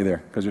we want you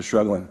there, because you're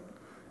struggling.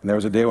 And there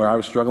was a day where I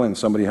was struggling and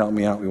somebody helped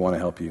me out. We want to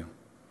help you.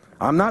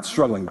 I'm not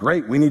struggling.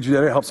 Great. We need you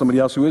there to help somebody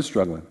else who is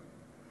struggling.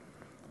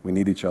 We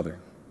need each other.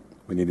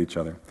 We need each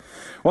other.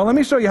 Well, let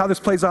me show you how this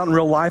plays out in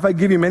real life. I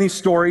give you many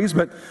stories,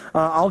 but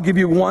I'll give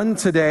you one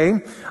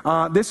today.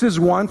 This is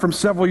one from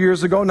several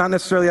years ago, not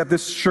necessarily at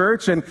this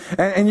church.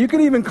 And you can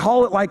even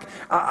call it like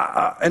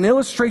an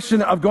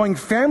illustration of going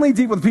family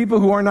deep with people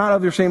who are not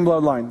of your same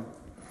bloodline.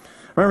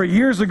 I remember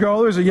years ago,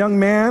 there was a young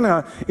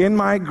man in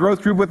my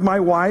growth group with my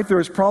wife. There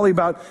was probably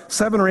about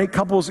 7 or 8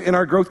 couples in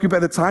our growth group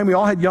at the time. We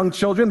all had young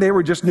children. They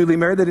were just newly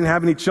married. They didn't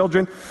have any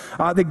children.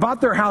 They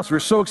bought their house. We were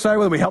so excited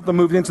with them. We helped them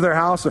move into their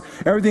house.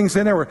 Everything's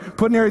in there. We're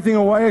putting everything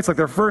away. It's like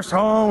their first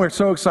home. We're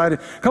so excited.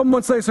 A couple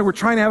months later, they said, we're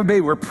trying to have a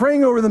baby. We're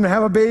praying over them to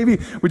have a baby.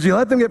 Would you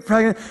let them get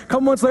pregnant? A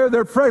couple months later,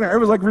 they're pregnant.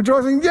 Everyone's like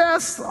rejoicing.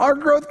 Yes, our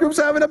growth group's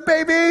having a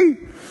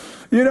baby.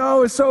 You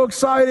know, it's so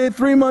excited.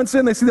 3 months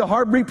in, they see the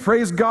heartbeat.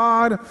 Praise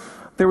God.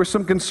 There were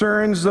some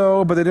concerns,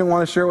 though, but they didn't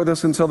want to share it with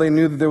us until they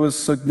knew that there was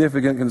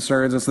significant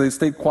concerns, and so they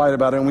stayed quiet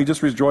about it, and we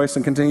just rejoiced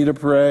and continued to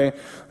pray.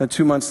 And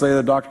 2 months later,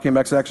 the doctor came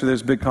back and said, actually,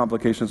 there's big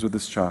complications with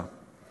this child.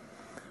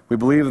 We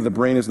believe that the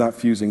brain is not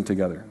fusing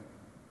together.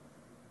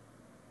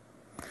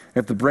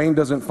 If the brain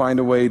doesn't find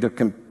a way to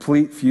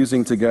complete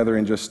fusing together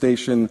in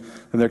gestation,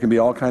 then there can be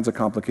all kinds of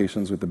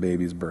complications with the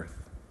baby's birth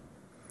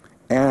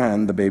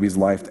and the baby's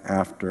life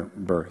after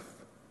birth.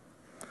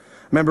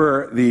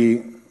 Remember,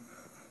 the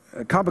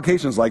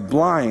complications like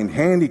blind,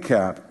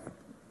 handicap,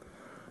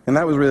 and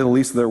that was really the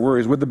least of their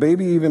worries. Would the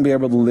baby even be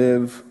able to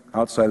live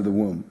outside of the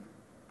womb?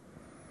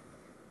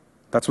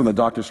 That's when the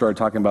doctor started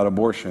talking about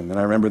abortion. And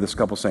I remember this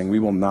couple saying, we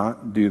will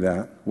not do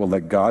that. We'll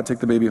let God take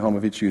the baby home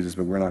if he chooses,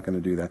 but we're not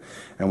going to do that.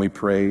 And we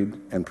prayed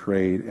and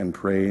prayed and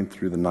prayed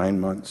through the 9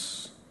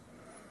 months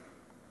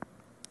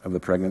of the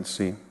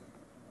pregnancy.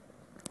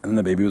 And then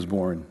the baby was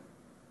born.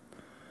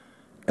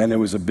 And it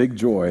was a big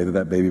joy that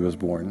that baby was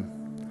born,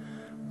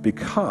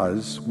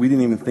 because we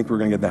didn't even think we were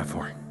going to get that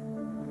far.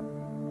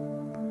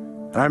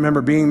 And I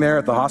remember being there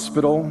at the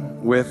hospital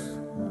with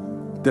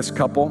this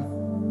couple.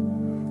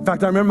 In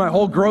fact, I remember my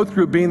whole growth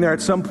group being there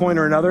at some point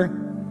or another.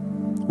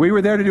 We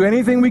were there to do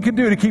anything we could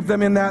do to keep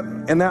them in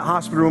that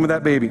hospital room with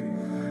that baby.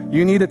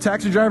 You need a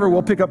taxi driver,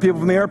 we'll pick up people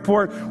from the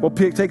airport. We'll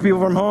take people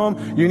from home.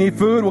 You need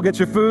food, we'll get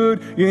you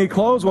food. You need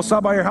clothes, we'll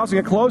stop by your house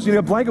and get clothes. You need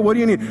a blanket, what do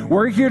you need?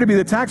 We're here to be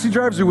the taxi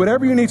drivers, do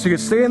whatever you need so you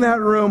can stay in that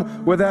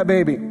room with that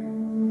baby.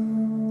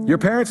 Your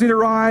parents need a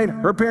ride,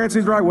 her parents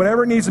need a ride,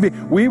 whatever it needs to be.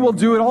 We will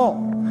do it all.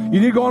 You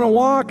need to go on a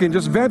walk and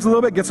just vent a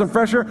little bit, get some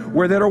fresh air.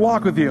 We're there to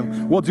walk with you.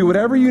 We'll do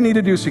whatever you need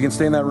to do so you can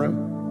stay in that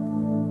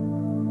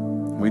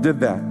room. We did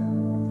that.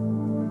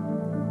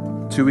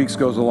 2 weeks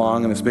goes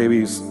along and this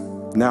baby's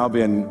now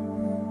been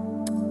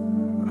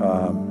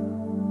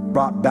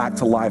brought back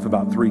to life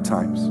about 3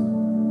 times.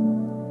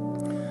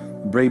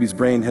 The baby's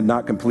brain had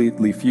not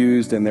completely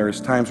fused, and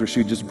there's times where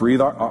she'd just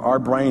breathe. Our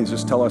brains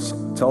just tell us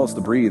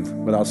to breathe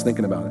without us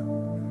thinking about it.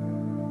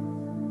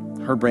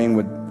 Her brain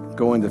would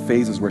go into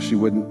phases where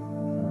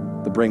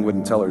the brain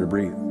wouldn't tell her to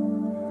breathe.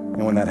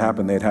 And when that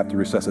happened, they'd have to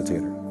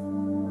resuscitate her.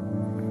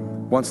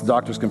 Once the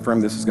doctors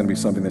confirmed this is going to be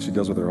something that she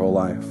deals with her whole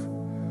life,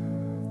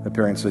 the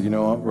parents said, you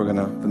know what,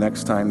 the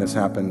next time this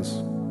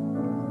happens,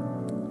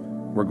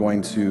 we're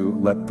going to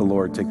let the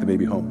Lord take the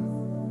baby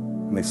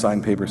home. And they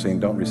signed papers saying,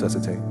 don't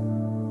resuscitate.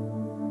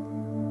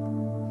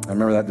 I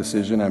remember that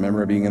decision. I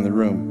remember being in the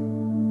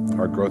room,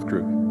 our growth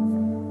group,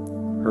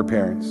 her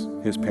parents,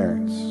 his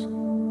parents.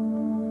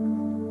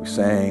 We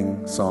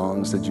sang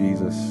songs to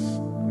Jesus.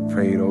 We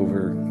prayed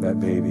over that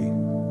baby.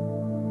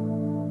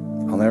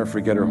 I'll never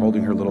forget her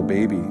holding her little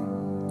baby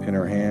in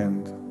her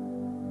hand,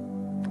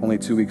 only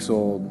 2 weeks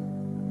old.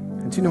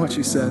 And do you know what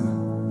she said?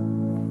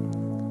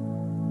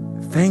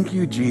 Thank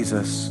you,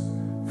 Jesus,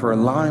 for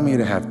allowing me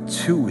to have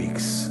 2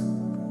 weeks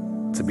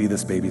to be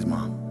this baby's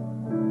mom.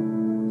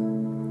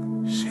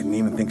 She didn't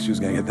even think she was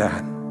going to get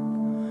that.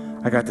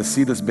 I got to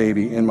see this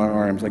baby in my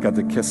arms. I got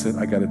to kiss it.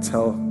 I got to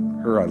tell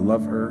her I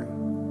love her.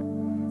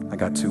 I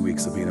got 2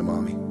 weeks of being a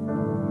mommy.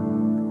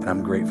 And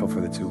I'm grateful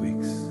for the 2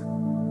 weeks.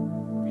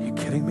 Are you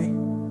kidding me?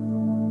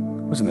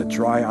 It wasn't a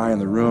dry eye in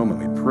the room, and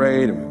we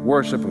prayed, and we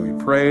worshiped, and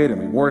we prayed, and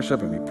we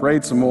worshiped, and we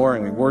prayed some more,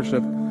 and we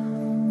worshiped.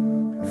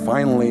 And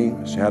finally,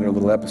 she had her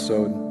little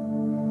episode,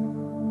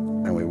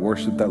 and we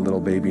worshiped that little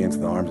baby into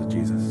the arms of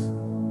Jesus.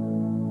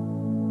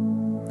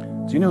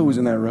 Do you know who was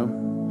in that room?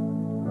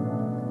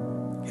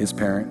 His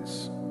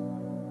parents,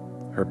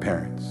 her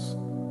parents,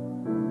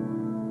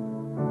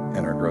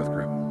 and her growth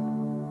group.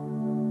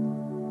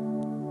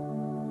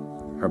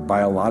 Her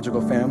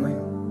biological family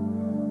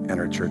and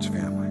her church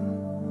family.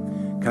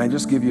 Can I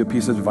just give you a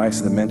piece of advice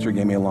that a mentor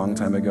gave me a long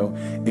time ago?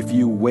 If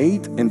you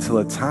wait until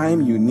a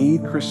time you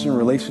need Christian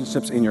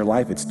relationships in your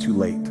life, it's too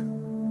late.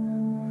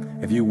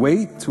 If you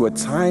wait to a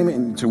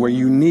time to where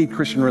you need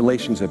Christian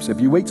relationships,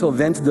 if you wait till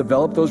then to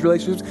develop those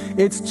relationships,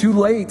 it's too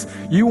late.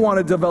 You want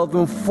to develop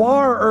them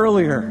far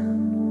earlier,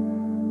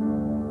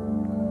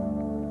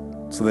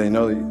 so they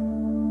know that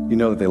you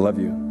know that they love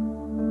you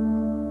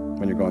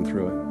when you're going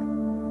through it.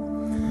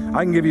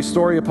 I can give you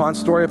story upon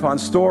story upon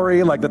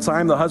story, like the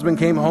time the husband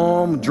came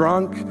home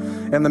drunk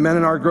and the men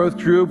in our growth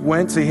group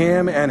went to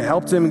him and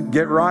helped him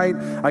get right.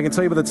 I can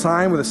tell you about the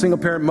time where the single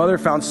parent mother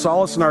found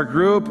solace in our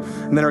group,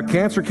 and then her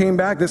cancer came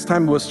back. This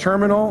time it was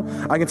terminal.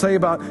 I can tell you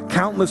about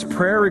countless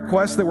prayer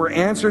requests that were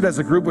answered as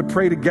the group would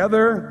pray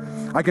together.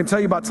 I can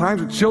tell you about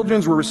times when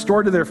children were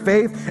restored to their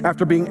faith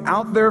after being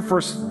out there for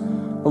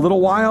a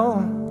little while.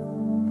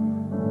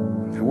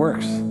 It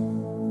works.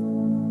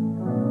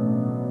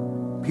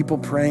 People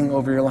praying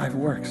over your life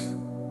works.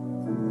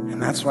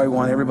 And that's why I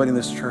want everybody in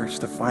this church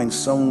to find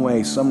some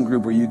way, some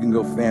group where you can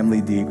go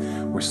family deep,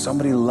 where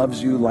somebody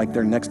loves you like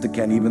they're next to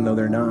kin, even though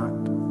they're not.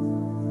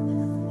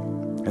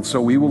 And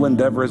so we will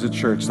endeavor as a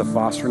church to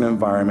foster an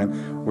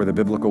environment where the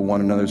biblical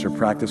one another's are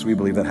practiced. We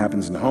believe that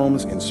happens in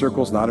homes, in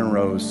circles, not in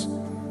rows.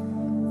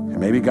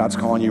 And maybe God's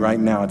calling you right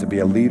now to be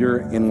a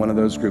leader in one of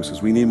those groups,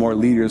 because we need more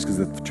leaders, because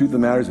the truth of the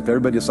matter is, if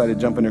everybody decided to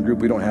jump in a group,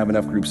 we don't have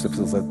enough groups to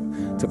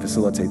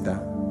facilitate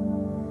that.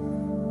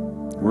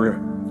 We're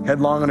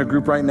headlong in a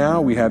group right now.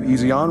 We have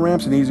easy on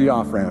ramps and easy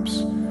off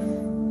ramps.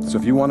 So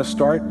if you want to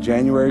start,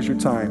 January is your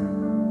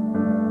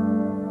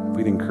time.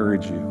 We'd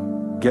encourage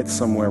you. Get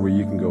somewhere where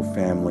you can go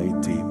family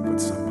deep with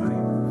somebody.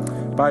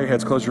 Bow your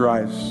heads, close your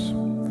eyes.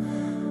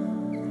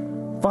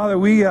 Father,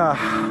 we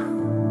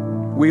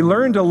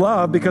learn to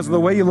love because of the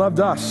way you loved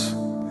us.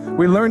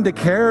 We learn to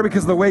care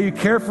because of the way you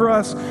care for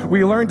us.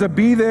 We learn to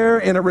be there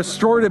in a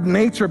restorative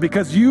nature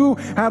because you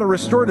had a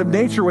restorative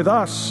nature with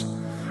us.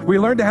 We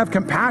learn to have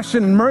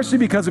compassion and mercy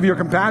because of your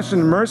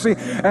compassion and mercy.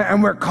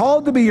 And we're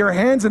called to be your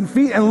hands and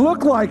feet and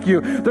look like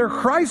you. They're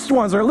Christ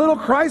ones. They're little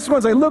Christ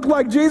ones. They look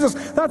like Jesus.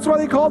 That's why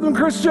they called them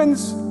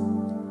Christians.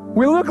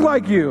 We look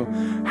like you.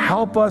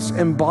 Help us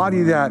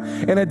embody that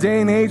in a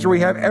day and age where we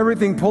have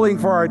everything pulling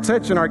for our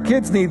attention. Our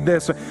kids need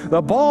this.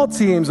 The ball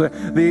teams, the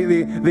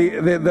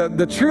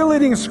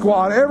cheerleading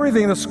squad,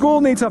 everything. The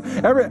school needs help.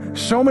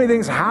 So many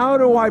things. How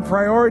do I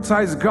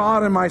prioritize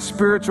God in my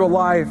spiritual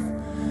life?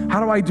 How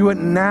do I do it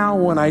now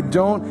when I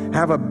don't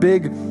have a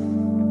big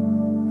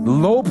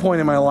low point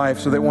in my life,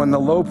 so that when the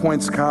low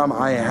points come,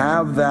 I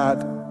have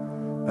that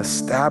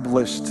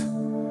established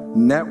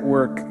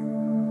network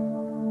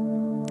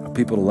of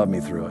people to love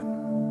me through it?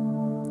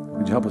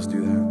 Would you help us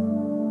do that?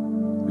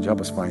 Would you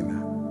help us find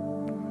that?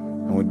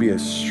 And would be a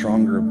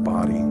stronger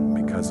body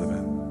because of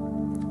it.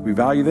 We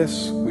value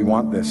this, we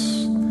want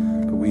this,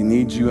 but we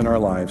need you in our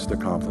lives to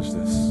accomplish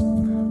this.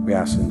 We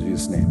ask in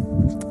Jesus' name.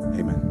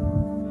 Amen.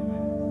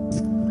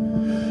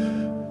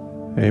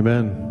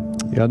 Amen.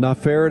 Yeah, not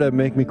fair to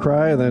make me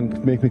cry and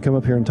then make me come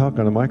up here and talk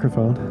on a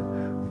microphone.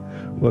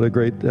 What a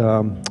great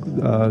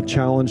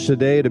challenge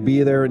today to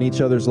be there in each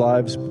other's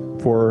lives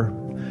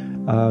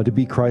to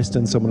be Christ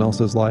in someone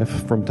else's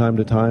life from time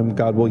to time.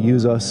 God will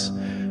use us,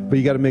 but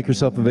you got to make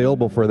yourself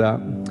available for that.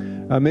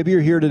 Maybe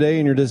you're here today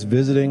and you're just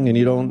visiting and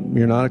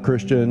you're not a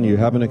Christian, you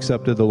haven't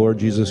accepted the Lord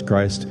Jesus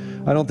Christ.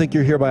 I don't think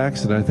you're here by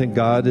accident. I think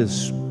God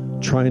is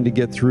trying to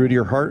get through to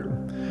your heart.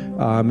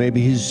 Maybe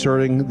he's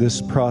starting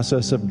this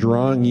process of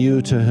drawing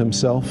you to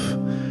himself.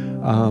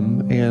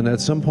 And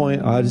at some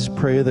point, I just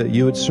pray that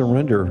you would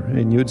surrender,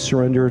 and you would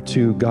surrender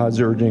to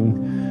God's urging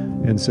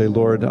and say,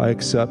 Lord, I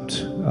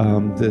accept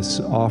this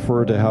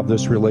offer to have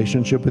this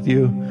relationship with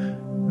you.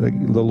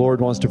 The Lord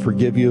wants to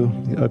forgive you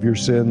of your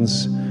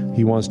sins.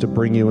 He wants to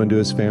bring you into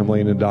his family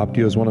and adopt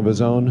you as one of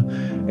his own.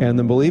 And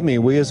then believe me,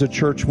 we as a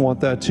church want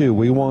that too.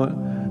 We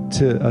want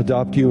to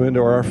adopt you into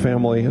our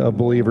family of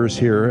believers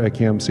here at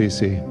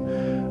CAMCC.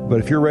 But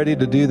if you're ready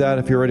to do that,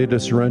 if you're ready to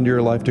surrender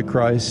your life to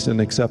Christ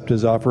and accept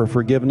his offer of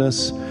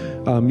forgiveness,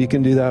 you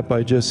can do that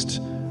by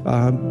just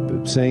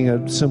saying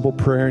a simple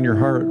prayer in your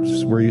heart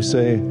where you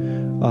say,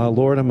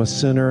 Lord, I'm a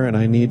sinner and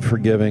I need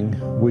forgiving.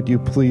 Would you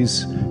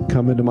please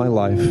come into my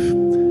life?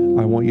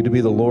 I want you to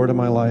be the Lord of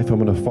my life.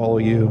 I'm going to follow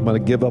you. I'm going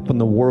to give up on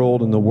the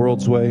world and the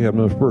world's way. I'm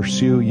going to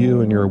pursue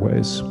you and your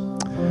ways.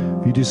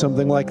 If you do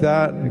something like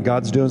that and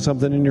God's doing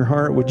something in your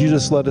heart, would you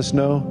just let us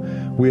know?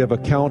 We have a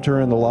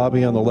counter in the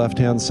lobby on the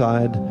left-hand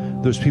side.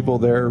 There's people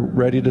there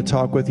ready to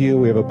talk with you.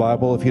 We have a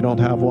Bible if you don't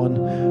have one.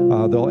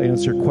 They'll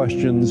answer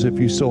questions if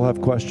you still have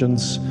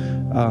questions,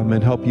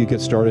 and help you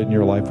get started in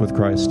your life with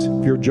Christ.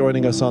 If you're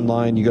joining us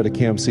online, you go to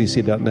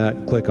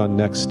camcc.net, click on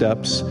Next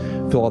Steps,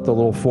 fill out the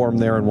little form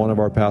there, and one of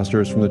our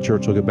pastors from the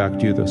church will get back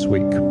to you this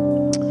week.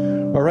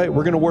 All right,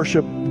 we're going to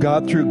worship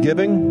God through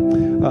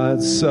giving.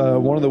 It's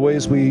one of the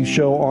ways we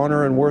show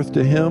honor and worth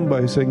to Him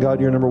by saying,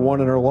 God, you're number one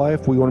in our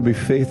life. We want to be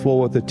faithful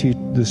what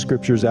the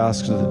Scriptures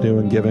ask us to do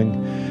in giving.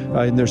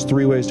 And there's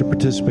 3 ways to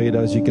participate,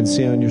 as you can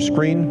see on your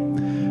screen.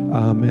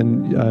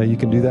 You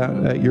can do that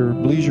at your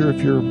leisure.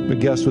 If you're a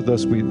guest with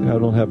us, I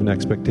don't have an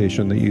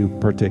expectation that you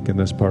partake in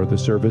this part of the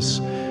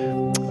service.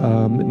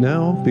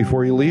 Now,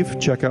 before you leave,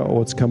 check out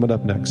what's coming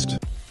up next.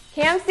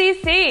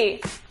 CamCC.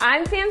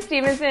 I'm Sam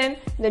Stevenson,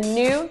 the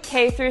new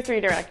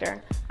K-3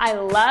 director. I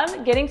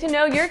love getting to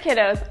know your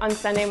kiddos on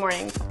Sunday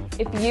mornings.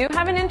 If you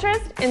have an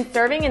interest in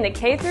serving in the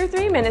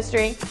K-3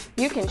 ministry,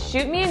 you can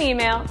shoot me an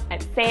email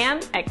at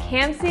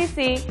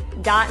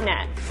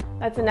sam@camcc.net.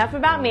 That's enough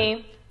about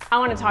me. I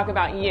want to talk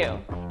about you.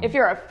 If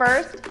you're a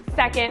first,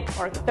 second,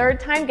 or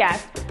third-time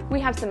guest, we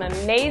have some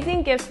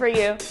amazing gifts for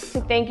you to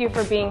thank you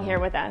for being here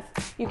with us.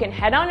 You can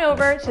head on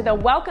over to the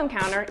welcome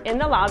counter in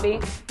the lobby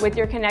with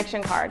your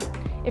connection card.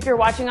 If you're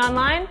watching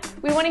online,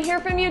 we want to hear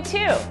from you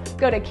too.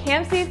 Go to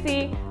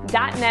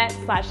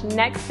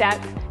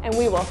camcc.net/nextsteps and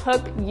we will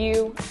hook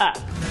you up.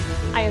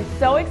 I am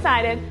so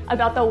excited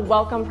about the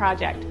Welcome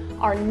Project,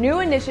 our new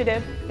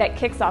initiative that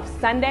kicks off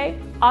Sunday,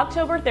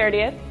 October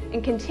 30th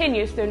and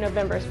continues through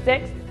November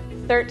 6th,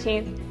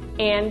 13th,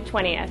 and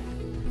 20th.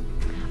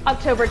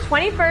 October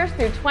 21st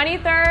through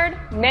 23rd,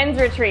 Men's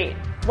Retreat.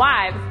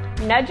 Wives,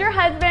 nudge your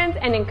husbands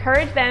and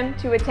encourage them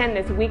to attend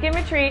this weekend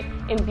retreat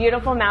in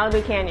beautiful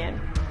Malibu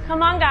Canyon.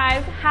 Come on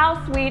guys,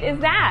 how sweet is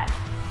that?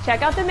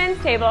 Check out the men's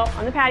table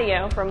on the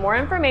patio for more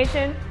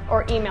information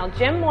or email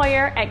Jim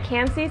Moyer at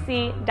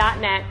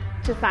camcc.net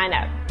to sign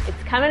up.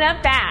 It's coming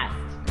up fast.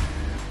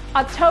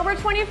 October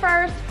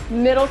 21st,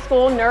 Middle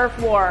School Nerf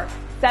War,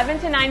 7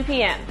 to 9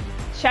 p.m.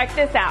 Check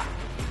this out.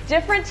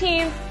 Different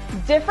teams,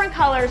 different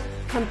colors,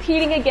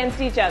 competing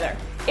against each other.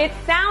 It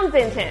sounds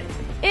intense.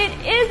 It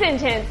is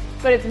intense,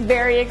 but it's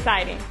very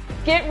exciting.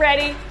 Get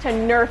ready to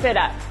nerf it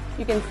up.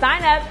 You can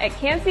sign up at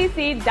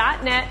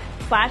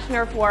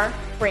camcc.net/nerfwar.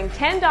 Bring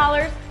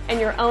 $10 and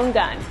your own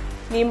gun.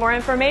 Need more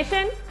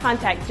information?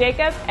 Contact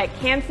Jacob at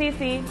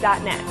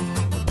camcc.net.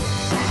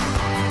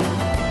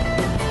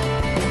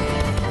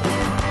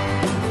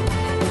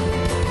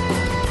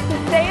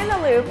 Stay in the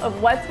loop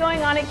of what's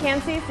going on at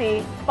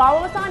CamCC,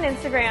 follow us on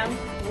Instagram,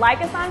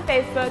 like us on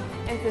Facebook,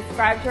 and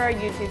subscribe to our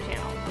YouTube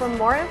channel. For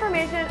more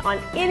information on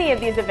any of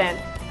these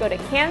events, go to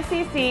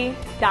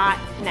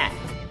camcc.net.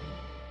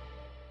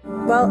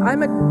 Well,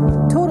 I'm a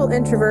total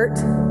introvert,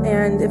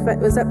 and if it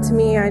was up to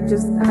me, I'd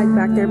just hide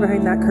back there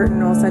behind that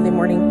curtain all Sunday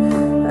morning.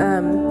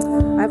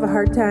 I have a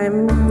hard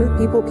time with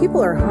people.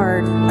 People are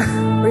hard.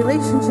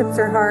 Relationships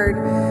are hard.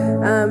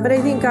 But I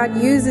think God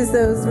uses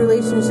those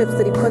relationships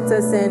that He puts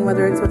us in,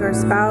 whether it's with our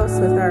spouse,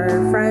 with our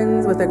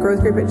friends, with a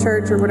growth group at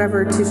church, or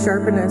whatever, to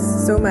sharpen us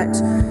so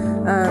much.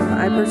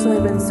 I've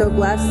personally been so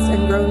blessed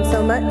and grown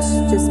so much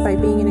just by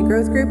being in a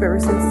growth group ever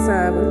since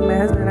my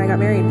husband and I got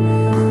married.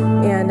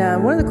 And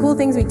one of the cool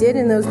things we did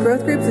in those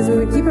growth groups is we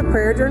would keep a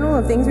prayer journal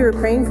of things we were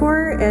praying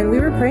for, and we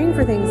were praying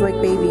for things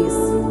like babies,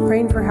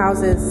 praying for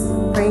houses,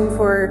 praying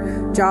for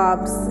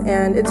jobs,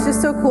 and it's just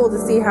so cool to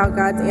see how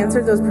God's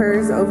answered those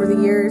prayers over the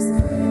years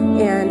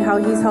and how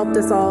He's helped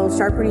us all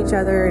sharpen each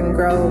other and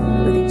grow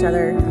with each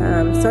other.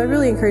 So I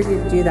really encourage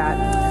you to do that.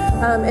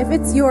 If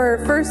it's your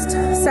first,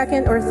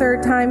 second, or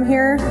third time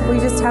here, we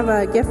just have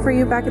a gift for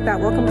you back at that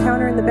welcome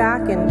counter in the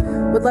back, and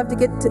would love to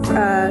get to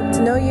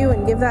know you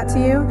and give that to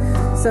you.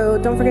 So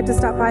don't forget to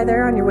stop by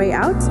there on your way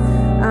out.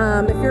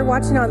 If you're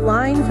watching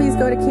online, please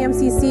go to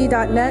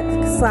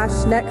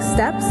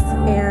camcc.net/nextsteps,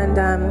 and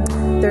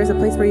there's a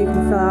place where you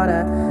can fill out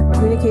a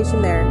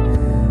communication there.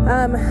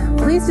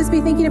 Please just be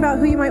thinking about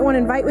who you might want to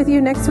invite with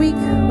you next week.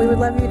 We would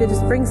love you to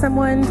just bring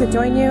someone to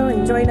join you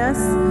and join us,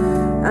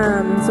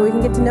 so we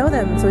can get to know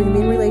them, so we can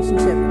be in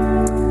relationship.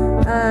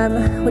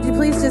 Would you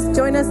please just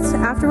join us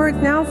afterwards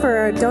now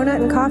for a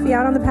donut and coffee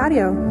out on the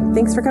patio?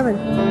 Thanks for coming.